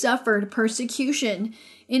them suffered persecution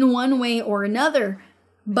in one way or another.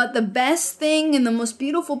 But the best thing and the most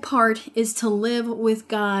beautiful part is to live with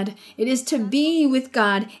God. It is to be with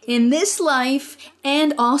God in this life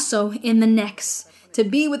and also in the next, to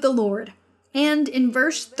be with the Lord. And in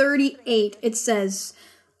verse 38, it says,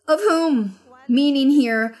 of whom, meaning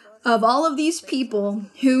here, of all of these people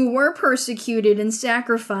who were persecuted and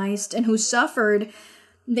sacrificed and who suffered,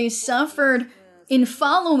 they suffered in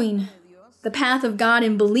following the path of God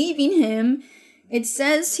and believing him. It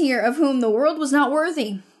says here, of whom the world was not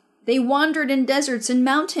worthy. They wandered in deserts and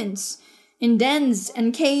mountains, in dens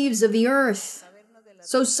and caves of the earth.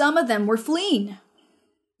 So some of them were fleeing.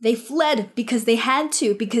 They fled because they had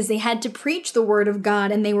to preach the word of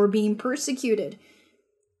God, and they were being persecuted.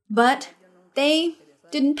 But they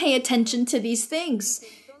didn't pay attention to these things.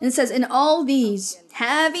 And it says, in all these,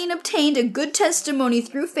 having obtained a good testimony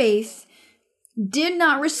through faith, did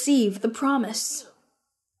not receive the promise.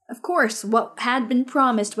 Of course, what had been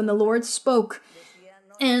promised when the Lord spoke.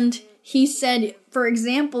 And he said, for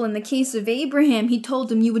example, in the case of Abraham, he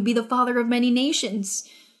told him, you would be the father of many nations.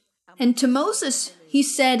 And to Moses, he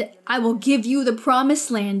said, I will give you the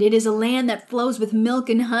promised land. It is a land that flows with milk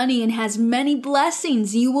and honey and has many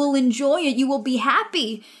blessings. You will enjoy it. You will be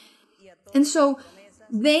happy. And so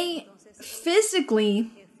they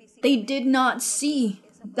did not see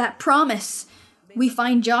that promise. We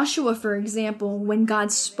find Joshua, for example, when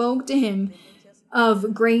God spoke to him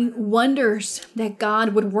of great wonders that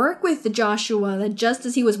God would work with Joshua, that just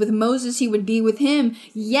as he was with Moses, he would be with him.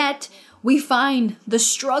 Yet we find the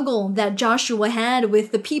struggle that Joshua had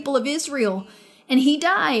with the people of Israel, and he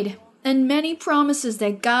died. And many promises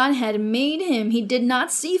that God had made him, he did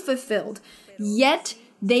not see fulfilled. Yet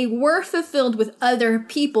they were fulfilled with other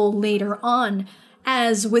people later on.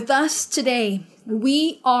 As with us today,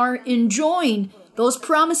 we are enjoying those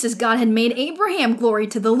promises God had made Abraham. Glory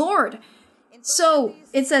to the Lord. So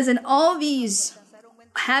it says, in all these,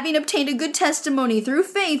 having obtained a good testimony through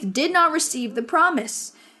faith, did not receive the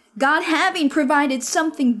promise. God having provided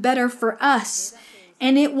something better for us.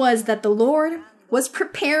 And it was that the Lord was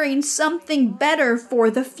preparing something better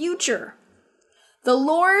for the future. The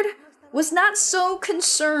Lord was not so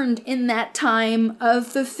concerned in that time of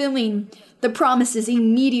fulfilling the promises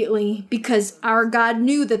immediately, because our God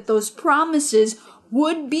knew that those promises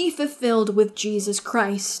would be fulfilled with Jesus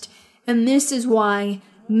Christ. And this is why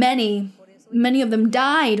many of them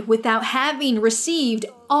died without having received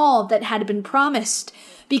all that had been promised,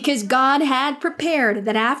 because God had prepared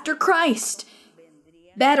that after Christ,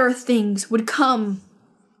 better things would come.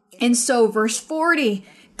 And so, verse 40,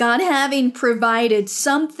 God having provided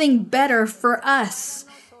something better for us,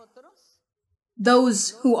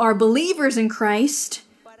 those who are believers in Christ,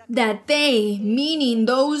 that they, meaning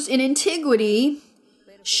those in antiquity,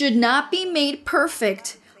 should not be made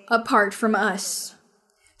perfect apart from us.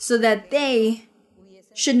 So that they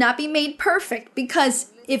should not be made perfect,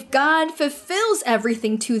 because if God fulfills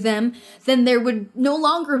everything to them, then there would no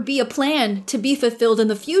longer be a plan to be fulfilled in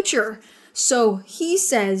the future. So he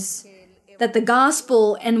says that the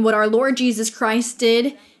gospel and what our Lord Jesus Christ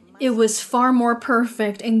did, it was far more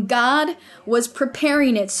perfect, and God was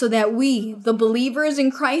preparing it so that we, the believers in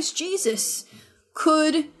Christ Jesus,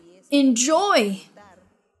 could enjoy,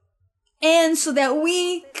 and so that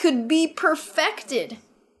we could be perfected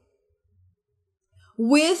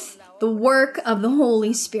with the work of the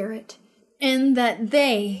Holy Spirit, and that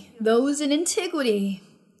those in antiquity,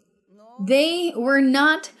 they were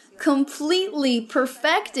not completely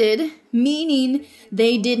perfected, meaning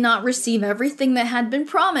they did not receive everything that had been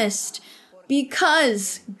promised,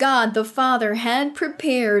 because God the Father had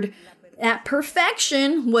prepared that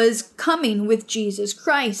perfection was coming with Jesus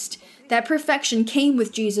Christ. That perfection came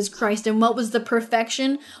with Jesus Christ. And what was the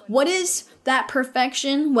perfection? What is that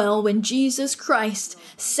perfection? Well, when Jesus Christ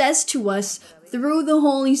says to us through the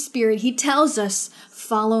Holy Spirit, he tells us,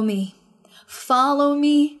 follow me. Follow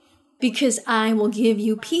me, because I will give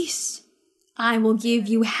you peace. I will give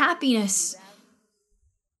you happiness.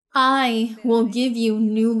 I will give you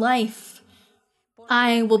new life.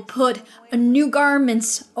 I will put new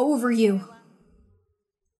garments over you.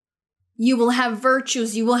 You will have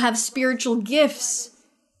virtues. You will have spiritual gifts.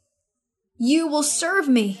 You will serve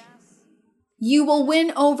me. You will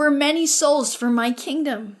win over many souls for my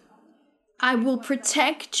kingdom. I will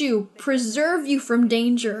protect you, preserve you from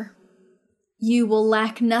danger. You will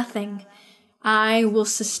lack nothing. I will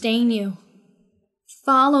sustain you.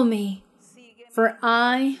 Follow me, for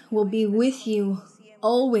I will be with you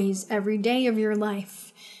always, every day of your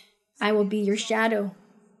life. I will be your shadow.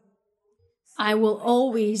 I will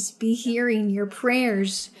always be hearing your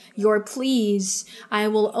prayers, your pleas. I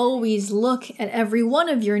will always look at every one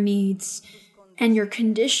of your needs and your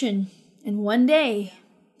condition. And one day,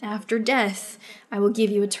 after death, I will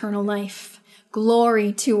give you eternal life.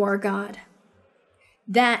 Glory to our God.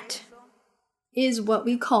 That is what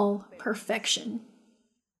we call perfection.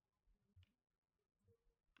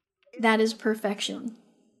 That is perfection.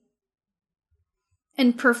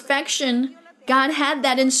 And perfection, God had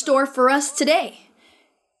that in store for us today,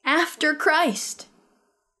 after Christ.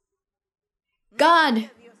 God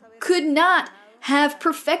could not have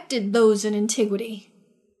perfected those in antiquity.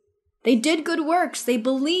 They did good works. They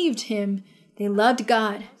believed him. They loved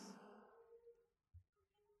God.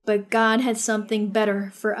 But God had something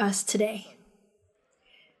better for us today.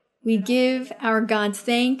 We give our God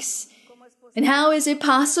thanks. And how is it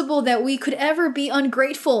possible that we could ever be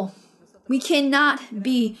ungrateful? We cannot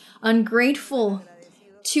be ungrateful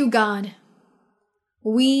to God.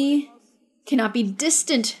 We cannot be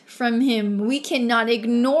distant from him. We cannot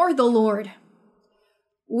ignore the Lord.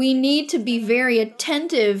 We need to be very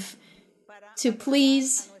attentive to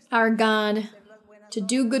please our God, to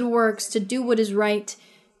do good works, to do what is right,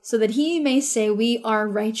 so that he may say we are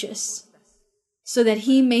righteous, so that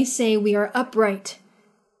he may say we are upright.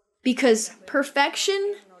 Because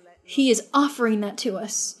perfection, he is offering that to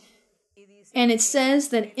us. And it says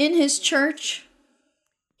that in his church,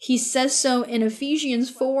 he says so in Ephesians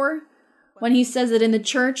 4, when he says that in the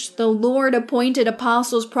church, the Lord appointed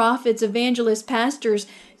apostles, prophets, evangelists, pastors,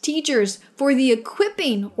 teachers for the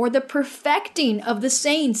equipping or the perfecting of the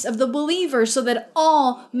saints, of the believers, so that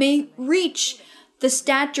all may reach the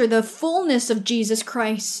stature, the fullness of Jesus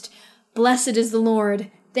Christ. Blessed is the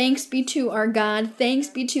Lord. Thanks be to our God. Thanks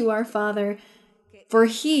be to our Father. For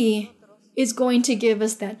he is going to give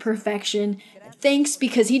us that perfection. Thanks,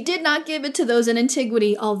 because he did not give it to those in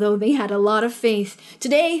antiquity, although they had a lot of faith.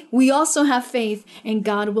 Today, we also have faith, and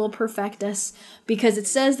God will perfect us, because it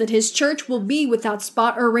says that his church will be without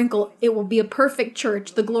spot or wrinkle. It will be a perfect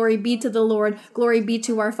church. The glory be to the Lord. Glory be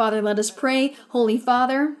to our Father. Let us pray. Holy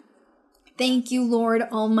Father, thank you, Lord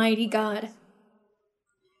Almighty God.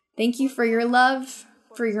 Thank you for your love,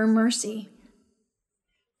 for your mercy,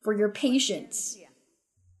 for your patience,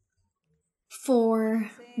 for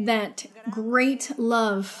that great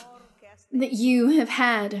love that you have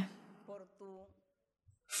had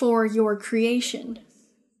for your creation,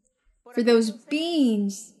 for those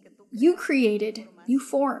beings you created, you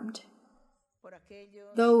formed.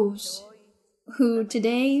 those who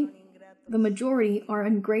today, the majority, are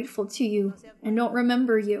ungrateful to you and don't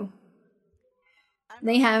remember you.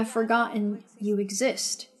 They have forgotten you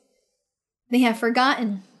exist. They have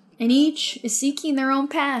forgotten, and each is seeking their own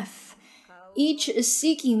path. Each is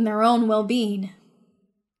seeking their own well-being.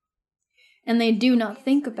 And they do not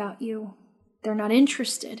think about you. They're not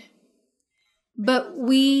interested. But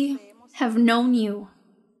we have known you.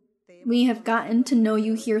 We have gotten to know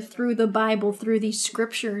you here through the Bible, through these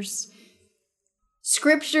scriptures.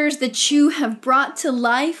 Scriptures that you have brought to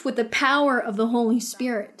life with the power of the Holy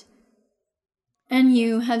Spirit. And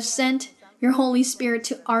you have sent your Holy Spirit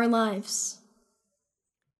to our lives.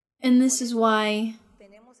 And this is why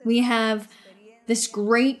we have this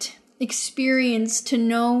great experience to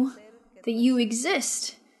know that you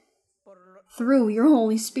exist through your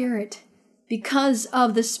Holy Spirit, because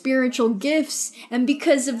of the spiritual gifts and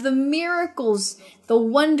because of the miracles, the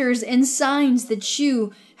wonders and signs that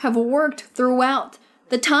you have worked throughout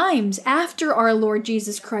the times after our Lord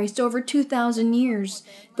Jesus Christ, over 2,000 years.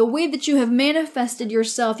 The way that you have manifested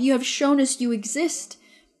yourself, you have shown us you exist.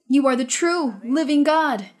 You are the true living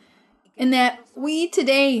God, and that we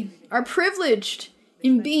today are privileged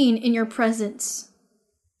in being in your presence.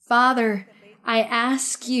 Father, I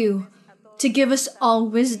ask you to give us all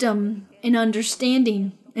wisdom and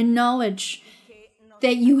understanding and knowledge,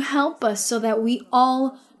 that you help us so that we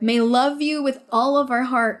all may love you with all of our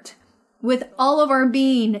heart, with all of our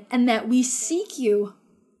being, and that we seek you,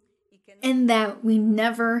 and that we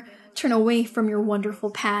never turn away from your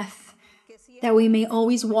wonderful path, that we may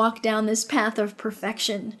always walk down this path of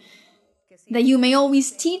perfection, that you may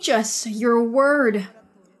always teach us your word,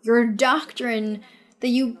 your doctrine, that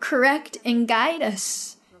you correct and guide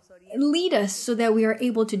us, lead us so that we are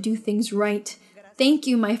able to do things right. Thank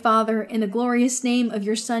you, my Father, in the glorious name of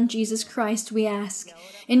your Son, Jesus Christ, we ask.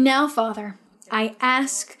 And now, Father, I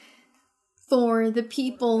ask for the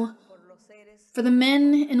people, for the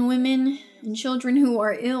men and women and children who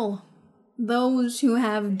are ill, those who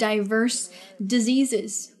have diverse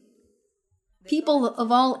diseases, people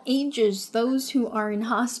of all ages, those who are in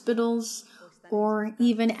hospitals or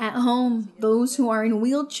even at home, those who are in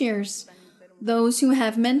wheelchairs, those who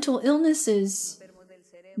have mental illnesses,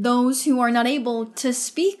 those who are not able to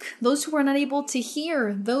speak, those who are not able to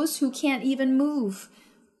hear, those who can't even move,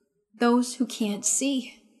 those who can't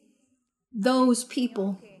see. Those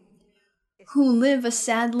people who live a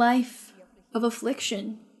sad life of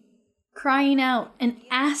affliction, crying out and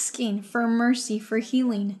asking for mercy, for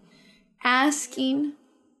healing, asking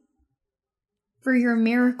for your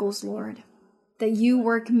miracles, Lord, that you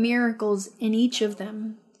work miracles in each of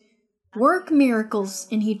them. Work miracles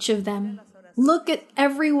in each of them. Look at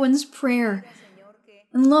everyone's prayer.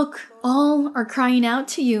 And look, all are crying out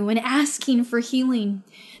to you and asking for healing,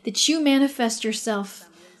 that you manifest yourself.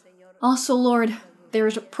 Also, Lord,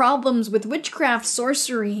 there's problems with witchcraft,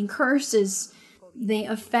 sorcery, and curses. They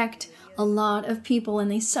affect a lot of people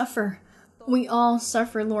and they suffer. We all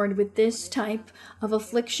suffer, Lord, with this type of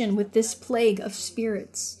affliction, with this plague of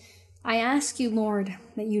spirits. I ask you, Lord,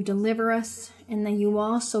 that you deliver us and that you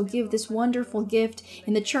also give this wonderful gift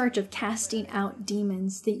in the charge of casting out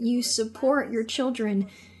demons, that you support your children,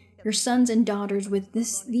 your sons and daughters with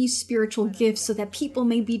these spiritual gifts so that people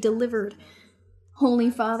may be delivered. Holy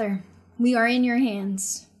Father, we are in your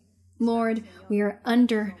hands. Lord, we are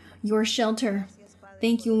under your shelter.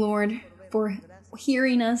 Thank you, Lord, for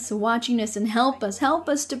hearing us, watching us, and help us. Help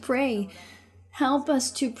us to pray. Help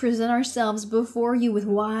us to present ourselves before you with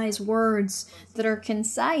wise words that are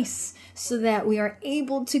concise so that we are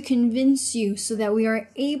able to convince you, so that we are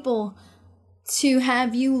able to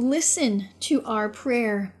have you listen to our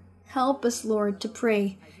prayer. Help us, Lord, to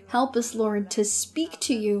pray. Help us, Lord, to speak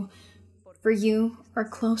to you, for you are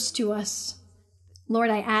close to us. Lord,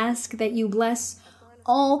 I ask that you bless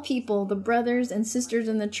all people, the brothers and sisters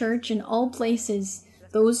in the church in all places.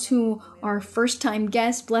 Those who are first-time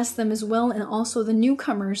guests, bless them as well, and also the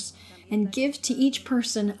newcomers. And give to each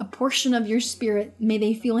person a portion of your spirit. May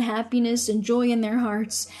they feel happiness and joy in their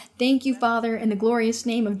hearts. Thank you, Father, in the glorious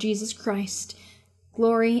name of Jesus Christ.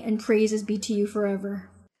 Glory and praises be to you forever.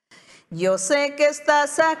 Yo sé que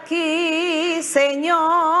estás aquí,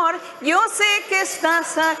 Señor, yo sé que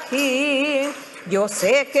estás aquí, yo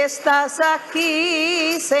sé que estás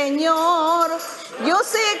aquí, Señor, yo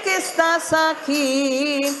sé que estás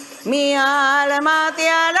aquí, mi alma te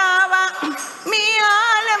alaba, mi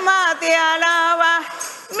alma te alaba,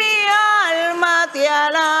 mi alma te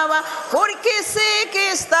alaba, porque sé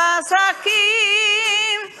que estás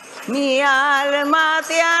aquí, mi alma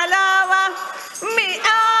te alaba, mi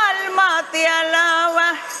alma te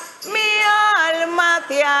alaba, mi alma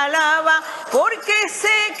te alaba, porque porque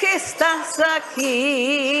sé que estás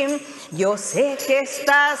aquí. Yo sé que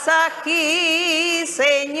estás aquí,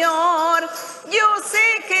 Señor. Yo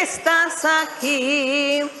sé que estás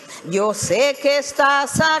aquí. Yo sé que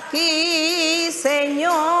estás aquí,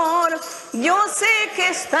 Señor. Yo sé que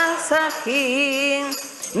estás aquí.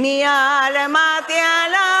 Mi alma te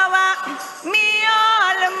alaba, mi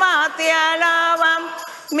alma te alaba,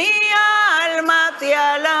 mi alma te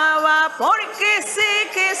alaba, porque sé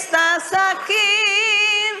que estás aquí.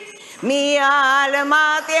 Mi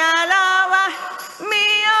alma te alaba,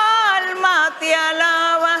 mi alma te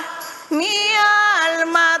alaba, mi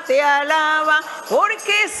alma te alaba,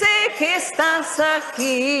 porque sé que estás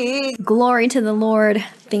aquí. Glory to the Lord.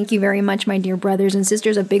 Thank you very much, my dear brothers and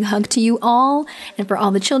sisters. A big hug to you all. And for all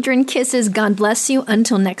the children, kisses. God bless you.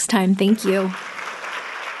 Until next time, thank you.